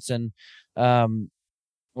bounce and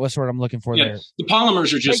what's the word I'm looking for there? The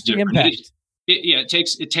polymers are just different. Impact. It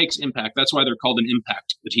takes impact. That's why they're called an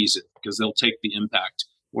impact adhesive, because they'll take the impact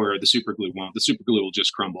where the super glue won't. The super glue will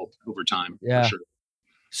just crumble over time. Yeah. For sure.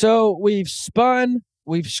 So we've spun,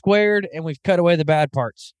 we've squared, and we've cut away the bad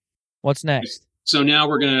parts. What's next? So now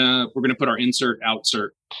we're gonna put our insert, outsert,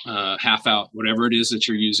 half out, whatever it is that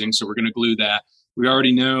you're using. So we're gonna glue that. We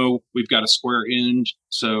already know we've got a square end,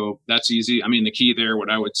 so that's easy. I mean, the key there, what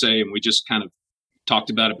I would say, and we just kind of talked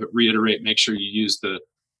about it, but reiterate: make sure you use the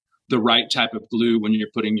right type of glue when you're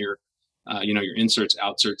putting your your inserts,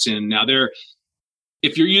 outserts in. Now,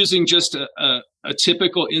 if you're using just a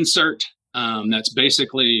typical insert, that's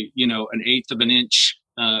basically an eighth of an inch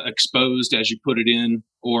exposed as you put it in,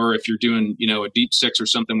 or if you're doing a deep six or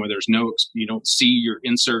something where there's you don't see your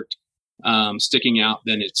insert sticking out,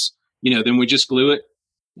 then it's then we just glue it,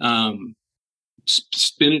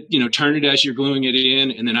 spin it, turn it as you're gluing it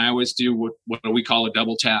in, and then I always do what we call a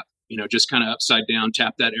double tap. Just kind of upside down,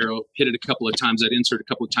 tap that arrow, hit it a couple of times, that insert a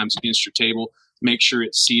couple of times against your table, make sure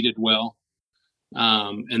it's seated well,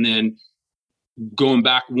 and then going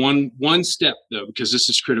back one step though, because this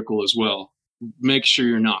is critical as well. Make sure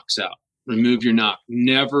your knock's out. Remove your knock.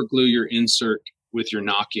 Never glue your insert with your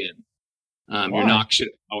knock in. Your knock should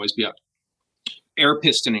always be out. Air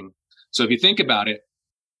pistoning. So if you think about it,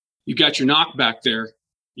 you've got your knock back there.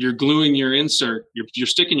 You're gluing your insert. You're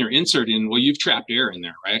sticking your insert in. Well, you've trapped air in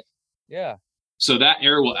there, right? Yeah. So that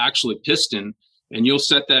air will actually piston, and you'll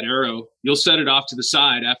set that arrow. You'll set it off to the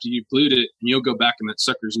side after you've glued it, and you'll go back and that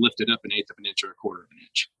sucker's lifted up an eighth of an inch or a quarter of an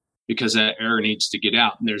inch, because that air needs to get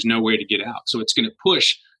out, and there's no way to get out. So it's going to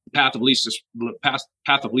push the path of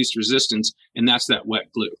least resistance, and that's that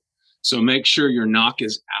wet glue. So make sure your knock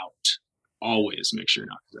is out. Always make sure your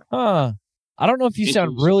knock is out. Huh. I don't know if you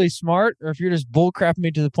sound really smart or if you're just bullcrapping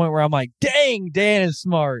me to the point where I'm like, dang, Dan is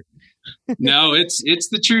smart. No, it's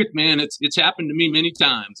the truth, man. It's happened to me many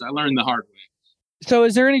times. I learned the hard way. So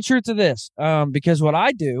is there any truth to this? Because what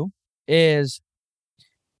I do is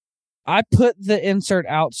I put the insert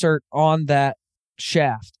outsert on that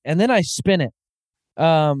shaft and then I spin it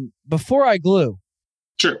before I glue.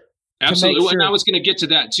 Sure. Absolutely. Sure. And I was going to get to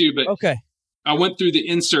that too, but okay. I went through the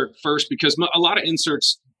insert first because a lot of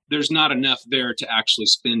inserts, there's not enough there to actually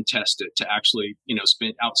spin test it, to actually,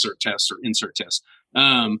 spin outsert test or insert test.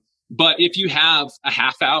 But if you have a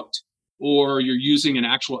half out, or you're using an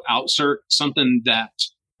actual outsert, something that,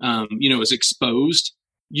 is exposed,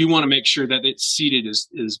 you want to make sure that it's seated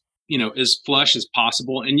as flush as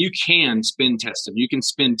possible. And you can spin test them. You can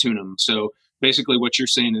spin tune them. So basically what you're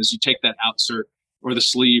saying is you take that outsert or the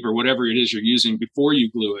sleeve or whatever it is you're using before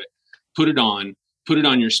you glue it, put it on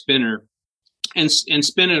your spinner and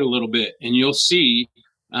spin it a little bit. And you'll see,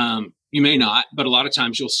 you may not, but a lot of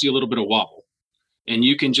times you'll see a little bit of wobble. And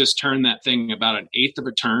you can just turn that thing about an eighth of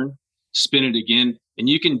a turn, spin it again. And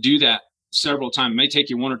you can do that several times. It may take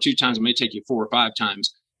you one or two times. It may take you 4 or 5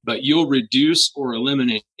 times, but you'll reduce or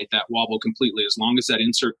eliminate that wobble completely as long as that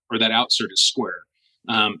insert or that outsert is square.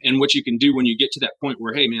 And what you can do when you get to that point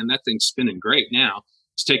where, hey, man, that thing's spinning great now,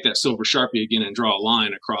 is take that silver Sharpie again and draw a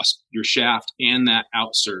line across your shaft and that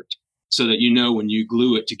outsert so that when you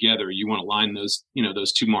glue it together, you want to line those,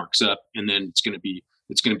 those two marks up, and then it's going to be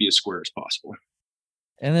as square as possible.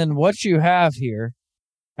 And then what you have here,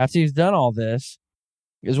 after you've done all this,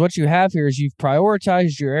 is you've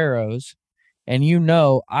prioritized your arrows, and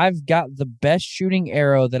I've got the best shooting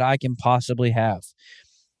arrow that I can possibly have.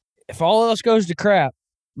 If all else goes to crap,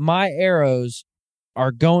 my arrows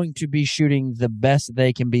are going to be shooting the best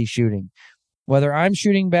they can be shooting. Whether I'm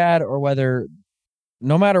shooting bad or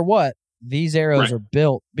no matter what, these arrows are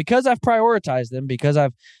built because I've prioritized them, because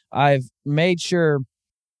I've made sure,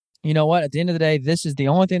 at the end of the day, this is the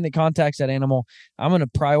only thing that contacts that animal. I'm going to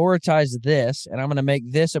prioritize this, and I'm going to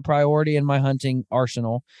make this a priority in my hunting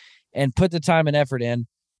arsenal and put the time and effort in.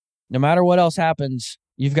 No matter what else happens,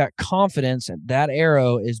 you've got confidence that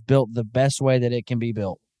arrow is built the best way that it can be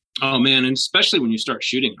built. Oh, man. And especially when you start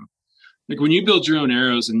shooting them. like when you build your own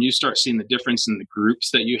arrows and you start seeing the difference in the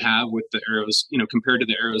groups that you have with the arrows, compared to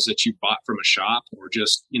the arrows that you bought from a shop or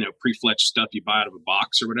just, pre-fletched stuff you buy out of a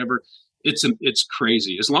box or whatever, it's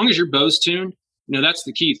crazy. As long as your bow's tuned, that's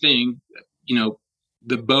the key thing.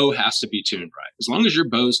 The bow has to be tuned right. As long as your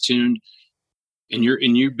bow's tuned and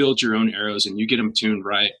you build your own arrows and you get them tuned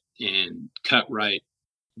right and cut right,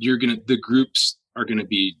 the groups are gonna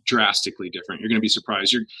be drastically different. You're gonna be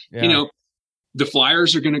surprised. The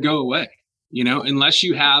flyers are going to go away, unless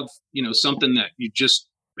you have, something that you just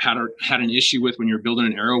had an issue with when you're building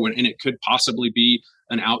an arrow, and it could possibly be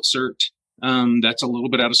an outsert that's a little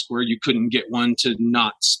bit out of square. You couldn't get one to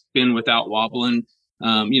not spin without wobbling.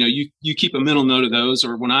 You keep a mental note of those.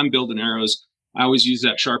 Or when I'm building arrows, I always use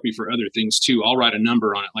that Sharpie for other things too. I'll write a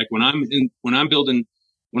number on it. Like when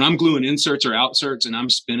I'm gluing inserts or outserts and I'm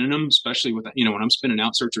spinning them, especially with, when I'm spinning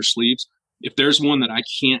outserts or sleeves, if there's one that I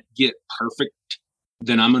can't get perfect,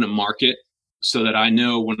 then I'm going to mark it so that I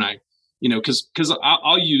know when because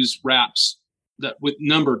I'll use wraps that with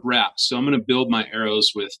numbered wraps. So I'm going to build my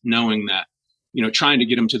arrows with knowing that, trying to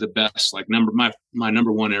get them to the best, like my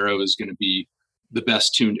number one arrow is going to be the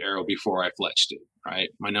best tuned arrow before I fletched it. Right.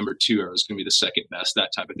 My number two arrow is going to be the second best, that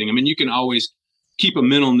type of thing. I mean, you can always keep a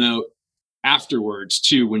mental note afterwards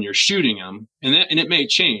too when you're shooting them, and it may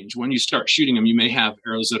change when you start shooting them. You may have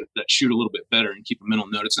arrows that shoot a little bit better, and keep a mental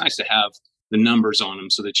note. It's nice to have the numbers on them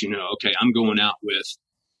so that okay, I'm going out with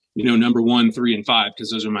number 1, 3, and 5 because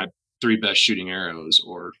those are my 3 best shooting arrows,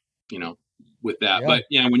 or with that. But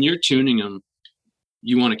when you're tuning them,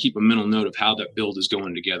 you want to keep a mental note of how that build is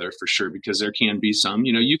going together for sure, because there can be some,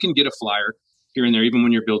 you can get a flyer here and there even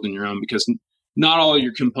when you're building your own, because not all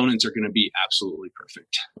your components are going to be absolutely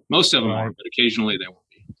perfect. Most of them are, but occasionally they won't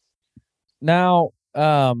be. Now,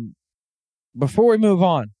 before we move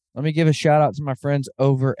on, let me give a shout out to my friends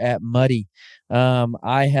over at Muddy.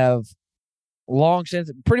 I have long since,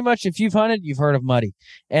 pretty much if you've hunted, you've heard of Muddy.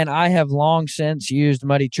 And I have long since used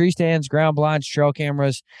Muddy tree stands, ground blinds, trail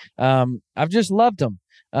cameras. I've just loved them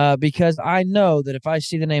because I know that if I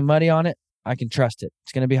see the name Muddy on it, I can trust it.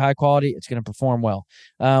 It's going to be high quality. It's going to perform well.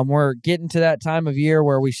 We're getting to that time of year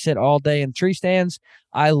where we sit all day in tree stands.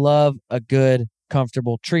 I love a good,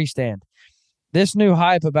 comfortable tree stand. This new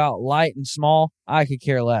hype about light and small, I could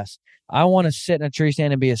care less. I want to sit in a tree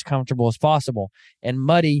stand and be as comfortable as possible. And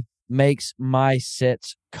Muddy makes my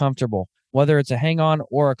sits comfortable. Whether it's a hang on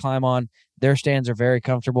or a climb on, their stands are very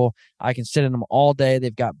comfortable. I can sit in them all day.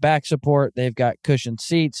 They've got back support. They've got cushioned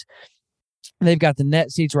seats. They've got the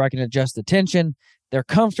net seats where I can adjust the tension. They're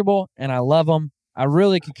comfortable, and I love them. I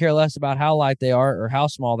really could care less about how light they are or how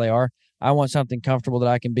small they are. I want something comfortable that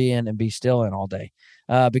I can be in and be still in all day.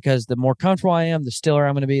 Because the more comfortable I am, the stiller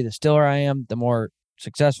I'm going to be. The stiller I am, the more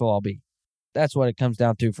successful I'll be. That's what it comes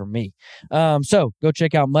down to for me. So go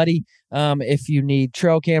check out Muddy. If you need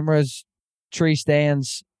trail cameras, tree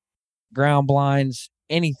stands, ground blinds,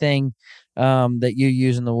 anything that you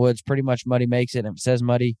use in the woods, pretty much Muddy makes it. And if it says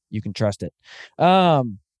Muddy, you can trust it.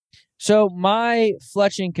 So my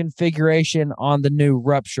fletching configuration on the new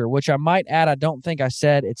Rupture, which I might add, I don't think I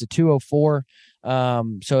said, it's a 204.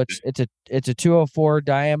 So it's a 204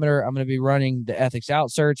 diameter. I'm going to be running the Ethics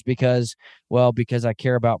outserts because I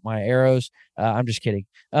care about my arrows. I'm just kidding.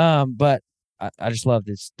 But I just love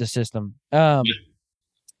the system.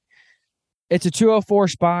 It's a 204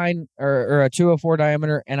 spine or a 204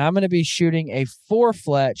 diameter, and I'm going to be shooting a 4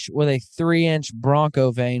 fletch with a 3-inch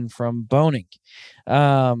Bronco vane from Boning.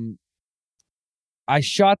 I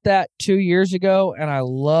shot that 2 years ago, and I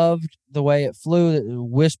loved the way it flew.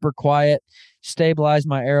 Whisper quiet, stabilized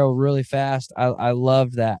my arrow really fast. I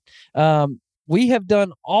loved that. We have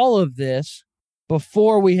done all of this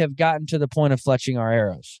before we have gotten to the point of fletching our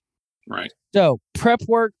arrows. Right. So prep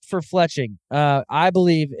work for fletching, I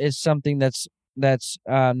believe, is something that's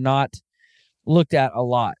not looked at a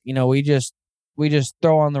lot. We just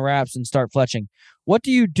throw on the wraps and start fletching. What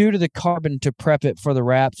do you do to the carbon to prep it for the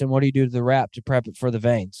wraps, and what do you do to the wrap to prep it for the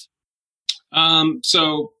vanes?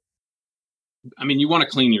 So, I mean, you want to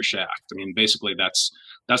clean your shaft. I mean, basically that's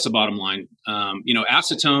the bottom line.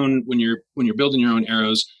 Acetone, when you're building your own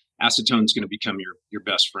arrows, acetone is going to become your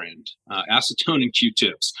best friend. Acetone and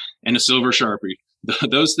Q-tips and a silver Sharpie.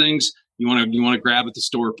 Those things you want to grab at the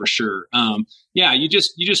store for sure. You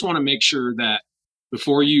just want to make sure that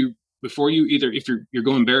before you either, if you're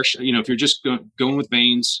going bare, if you're just going with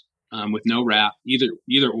vanes with no wrap,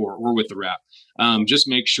 either or with the wrap, just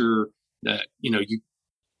make sure that you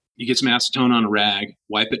get some acetone on a rag,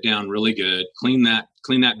 wipe it down really good, clean that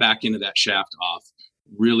back end of that shaft off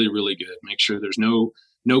really, really good. Make sure there's no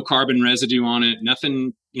no carbon residue on it,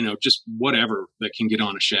 nothing, just whatever that can get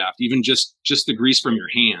on a shaft, even just the grease from your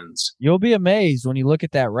hands. You'll be amazed when you look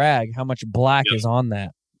at that rag how much black is on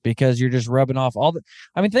that, because you're just rubbing off all the.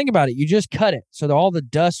 I mean, think about it. You just cut it, so all the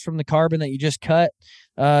dust from the carbon that you just cut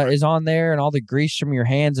is on there, and all the grease from your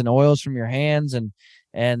hands and oils from your hands,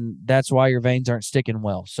 and that's why your veins aren't sticking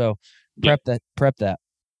well. So prep that.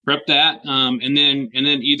 And then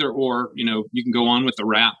either or, you can go on with the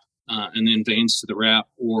wrap and then veins to the wrap,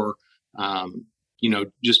 or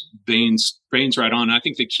just veins right on. I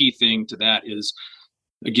think the key thing to that is,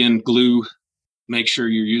 again, glue. Make sure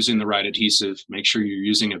you're using the right adhesive. Make sure you're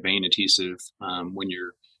using a vein adhesive when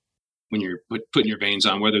you're putting your veins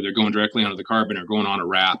on, whether they're going directly onto the carbon or going on a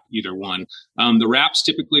wrap. Either one. The wraps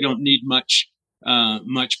typically don't need much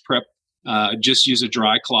prep. Just use a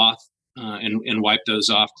dry cloth and wipe those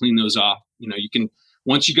off, clean those off. You can,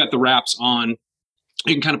 once you got the wraps on,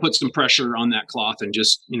 you can kind of put some pressure on that cloth and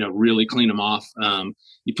just, really clean them off.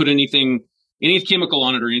 You put any chemical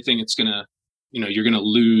on it or anything, it's gonna, you're gonna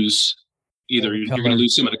lose. Either you're going to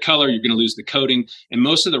lose some of the color, you're going to lose the coating, and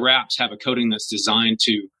most of the wraps have a coating that's designed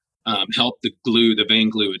to help the vein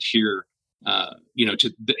glue adhere,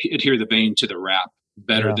 adhere the vein to the wrap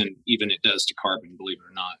better than even it does to carbon, believe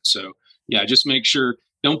it or not. So yeah, just make sure,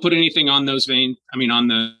 don't put anything on those veins. I mean, on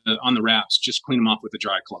the wraps, just clean them off with a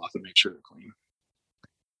dry cloth and make sure they're clean.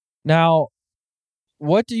 Now,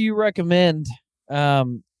 what do you recommend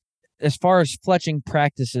as far as fletching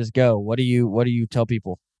practices go? What do you tell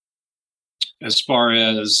people? As far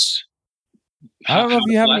as I don't know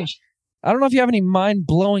if you have any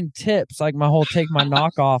mind-blowing tips, like my whole take my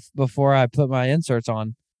knock off before I put my inserts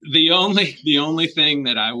on. The only thing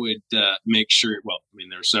that I would make sure, well, I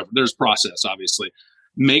mean, there's process, obviously.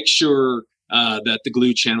 Make sure that the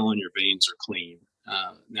glue channel on your veins are clean.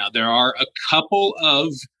 Now, there are a couple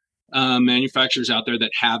of manufacturers out there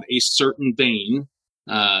that have a certain vein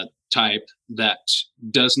type that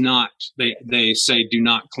does not, they say do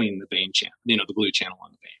not clean the vein channel, the glue channel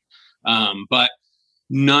on the vein. But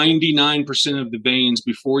 99% of the veins,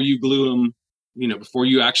 before you glue them, before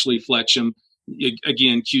you actually fletch them,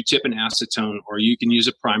 again, Q-tip and acetone, or you can use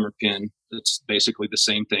a primer pin. That's basically the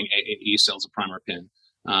same thing. AAE sells a primer pin.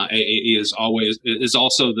 AAE is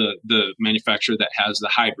also the manufacturer that has the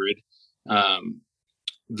hybrid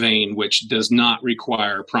vein, which does not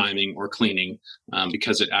require priming or cleaning,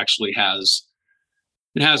 because it actually has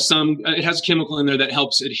a chemical in there that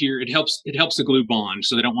helps adhere. It helps the glue bond,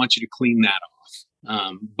 so they don't want you to clean that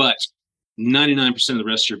off. But 99% of the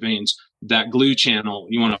rest of your veins, that glue channel,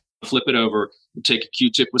 you want to flip it over, take a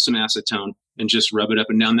Q-tip with some acetone, and just rub it up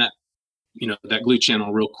and down that glue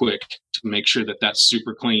channel real quick to make sure that that's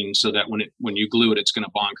super clean, so that when you glue it, it's going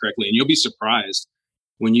to bond correctly. And you'll be surprised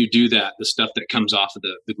when you do that, the stuff that comes off of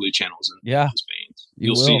the glue channels in those veins.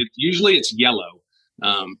 You'll see it. Usually it's yellow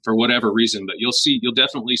for whatever reason, but you'll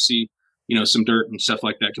definitely see, some dirt and stuff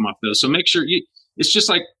like that come off those. So make sure it's just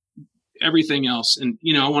like everything else. And,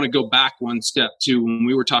 I want to go back one step too, when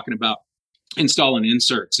we were talking about installing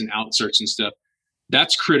inserts and outserts and stuff.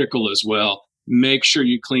 That's critical as well. Make sure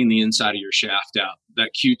you clean the inside of your shaft out.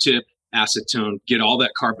 That Q-tip, acetone, get all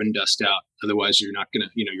that carbon dust out. Otherwise, you're not going to,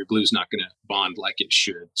 your glue's not going to bond like it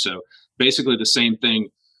should. So basically the same thing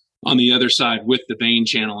on the other side with the vein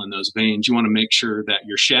channel and those veins. You want to make sure that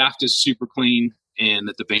your shaft is super clean and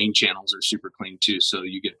that the vein channels are super clean too. So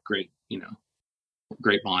you get great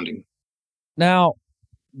bonding. Now,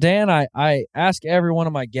 Dan, I ask every one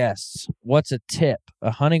of my guests, what's a tip,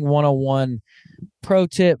 a hunting 101 pro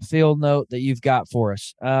tip, field note that you've got for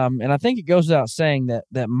us? And I think it goes without saying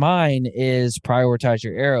that mine is prioritize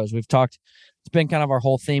your arrows. We've talked, it's been kind of our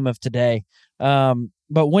whole theme of today.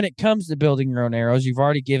 But when it comes to building your own arrows, you've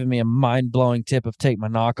already given me a mind-blowing tip of take my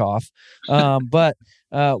knock off. But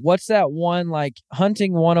what's that one, like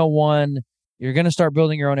hunting 101, you're going to start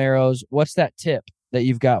building your own arrows. What's that tip that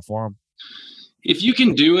you've got for them? If you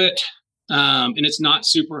can do it, and it's not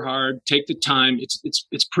super hard, take the time.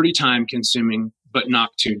 It's pretty time consuming, but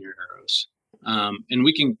noctune your arrows. And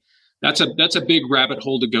we can, that's a big rabbit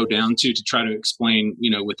hole to go down to try to explain,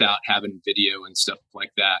 without having video and stuff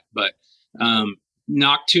like that. But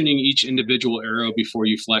noctuning each individual arrow before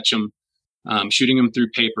you fletch them, shooting them through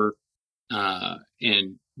paper,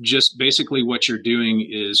 and just basically what you're doing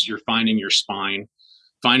is you're finding your spine,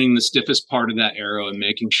 finding the stiffest part of that arrow and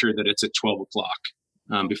making sure that it's at 12 o'clock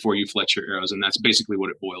before you fletch your arrows. And that's basically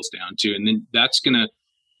what it boils down to. And then that's going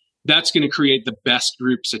to create the best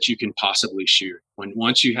groups that you can possibly shoot.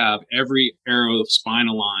 Once you have every arrow spine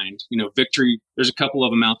aligned, Victory, there's a couple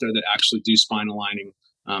of them out there that actually do spine aligning.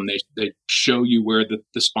 They show you where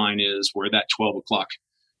the spine is, where that 12 o'clock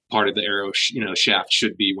part of the arrow, shaft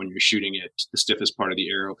should be when you're shooting it, the stiffest part of the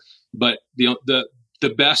arrow. But the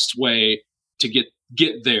best way to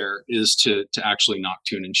get there is to actually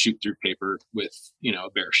noctune and shoot through paper with, a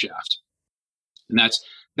bare shaft. And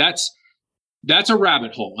that's a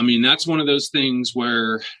rabbit hole. I mean, that's one of those things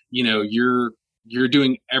where, you're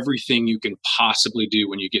doing everything you can possibly do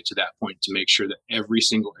when you get to that point to make sure that every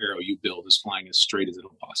single arrow you build is flying as straight as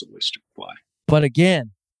it'll possibly fly. But again,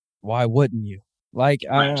 why wouldn't you? Like,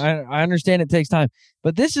 right. I understand it takes time,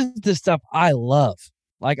 but this is the stuff I love.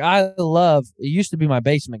 Like, it used to be my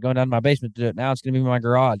basement, going down to my basement to do it. Now it's going to be my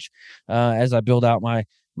garage as I build out my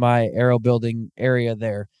arrow building area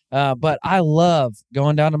there. But I love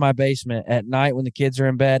going down to my basement at night when the kids are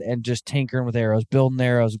in bed and just tinkering with arrows, building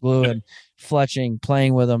arrows, gluing, fletching,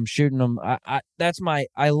 playing with them, shooting them. I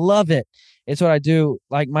love it. It's what I do.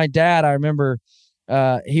 Like my dad, I remember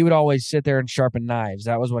he would always sit there and sharpen knives.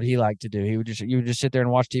 That was what he liked to do. You would just sit there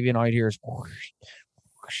and watch TV and all you'd hear is whoosh,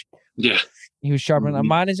 whoosh. Yeah. He was sharpening. Mm-hmm.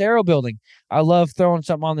 Mine is arrow building. I love throwing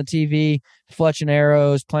something on the TV, fletching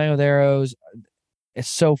arrows, playing with arrows. It's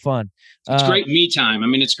so fun. It's great me time. I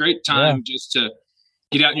mean, it's great time just to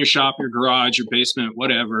get out in your shop, your garage, your basement,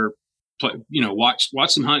 whatever. Watch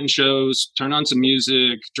some hunting shows, turn on some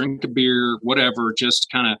music, drink a beer, whatever. Just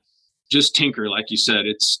tinker, like you said.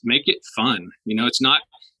 Make it fun. It's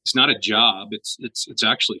not a job. It's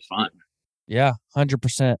actually fun. Yeah,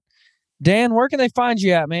 100%. Dan, where can they find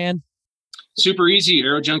you at, man? Super easy.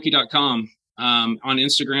 Arrowjunkie.com. On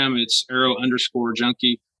Instagram, it's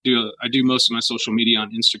arrow_junkie. I do most of my social media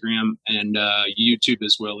on Instagram and YouTube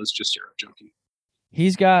as well as just Arrow Junkie.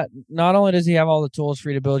 He's got, not only does he have all the tools for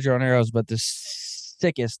you to build your own arrows, but the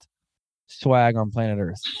sickest swag on planet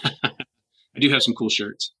Earth. I do have some cool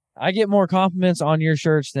shirts. I get more compliments on your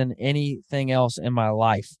shirts than anything else in my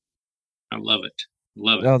life. I love it.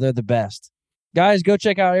 Love it. Oh, they're the best. Guys, go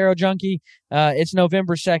check out Arrow Junkie. It's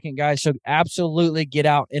November 2nd, guys. So absolutely get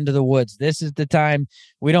out into the woods. This is the time.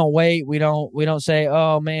 We don't wait. We don't say,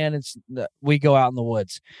 oh man, we go out in the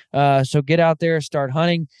woods. So get out there, start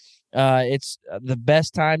hunting. It's the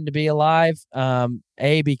best time to be alive.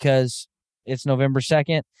 Because it's November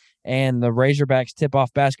 2nd and the Razorbacks tip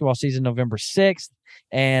off basketball season November 6th.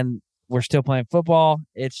 And we're still playing football.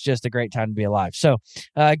 It's just a great time to be alive. So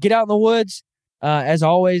get out in the woods. As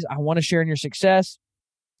always, I want to share in your success.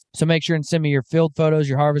 So make sure and send me your field photos,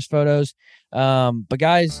 your harvest photos. But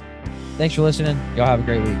guys, thanks for listening. Y'all have a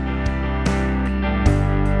great week.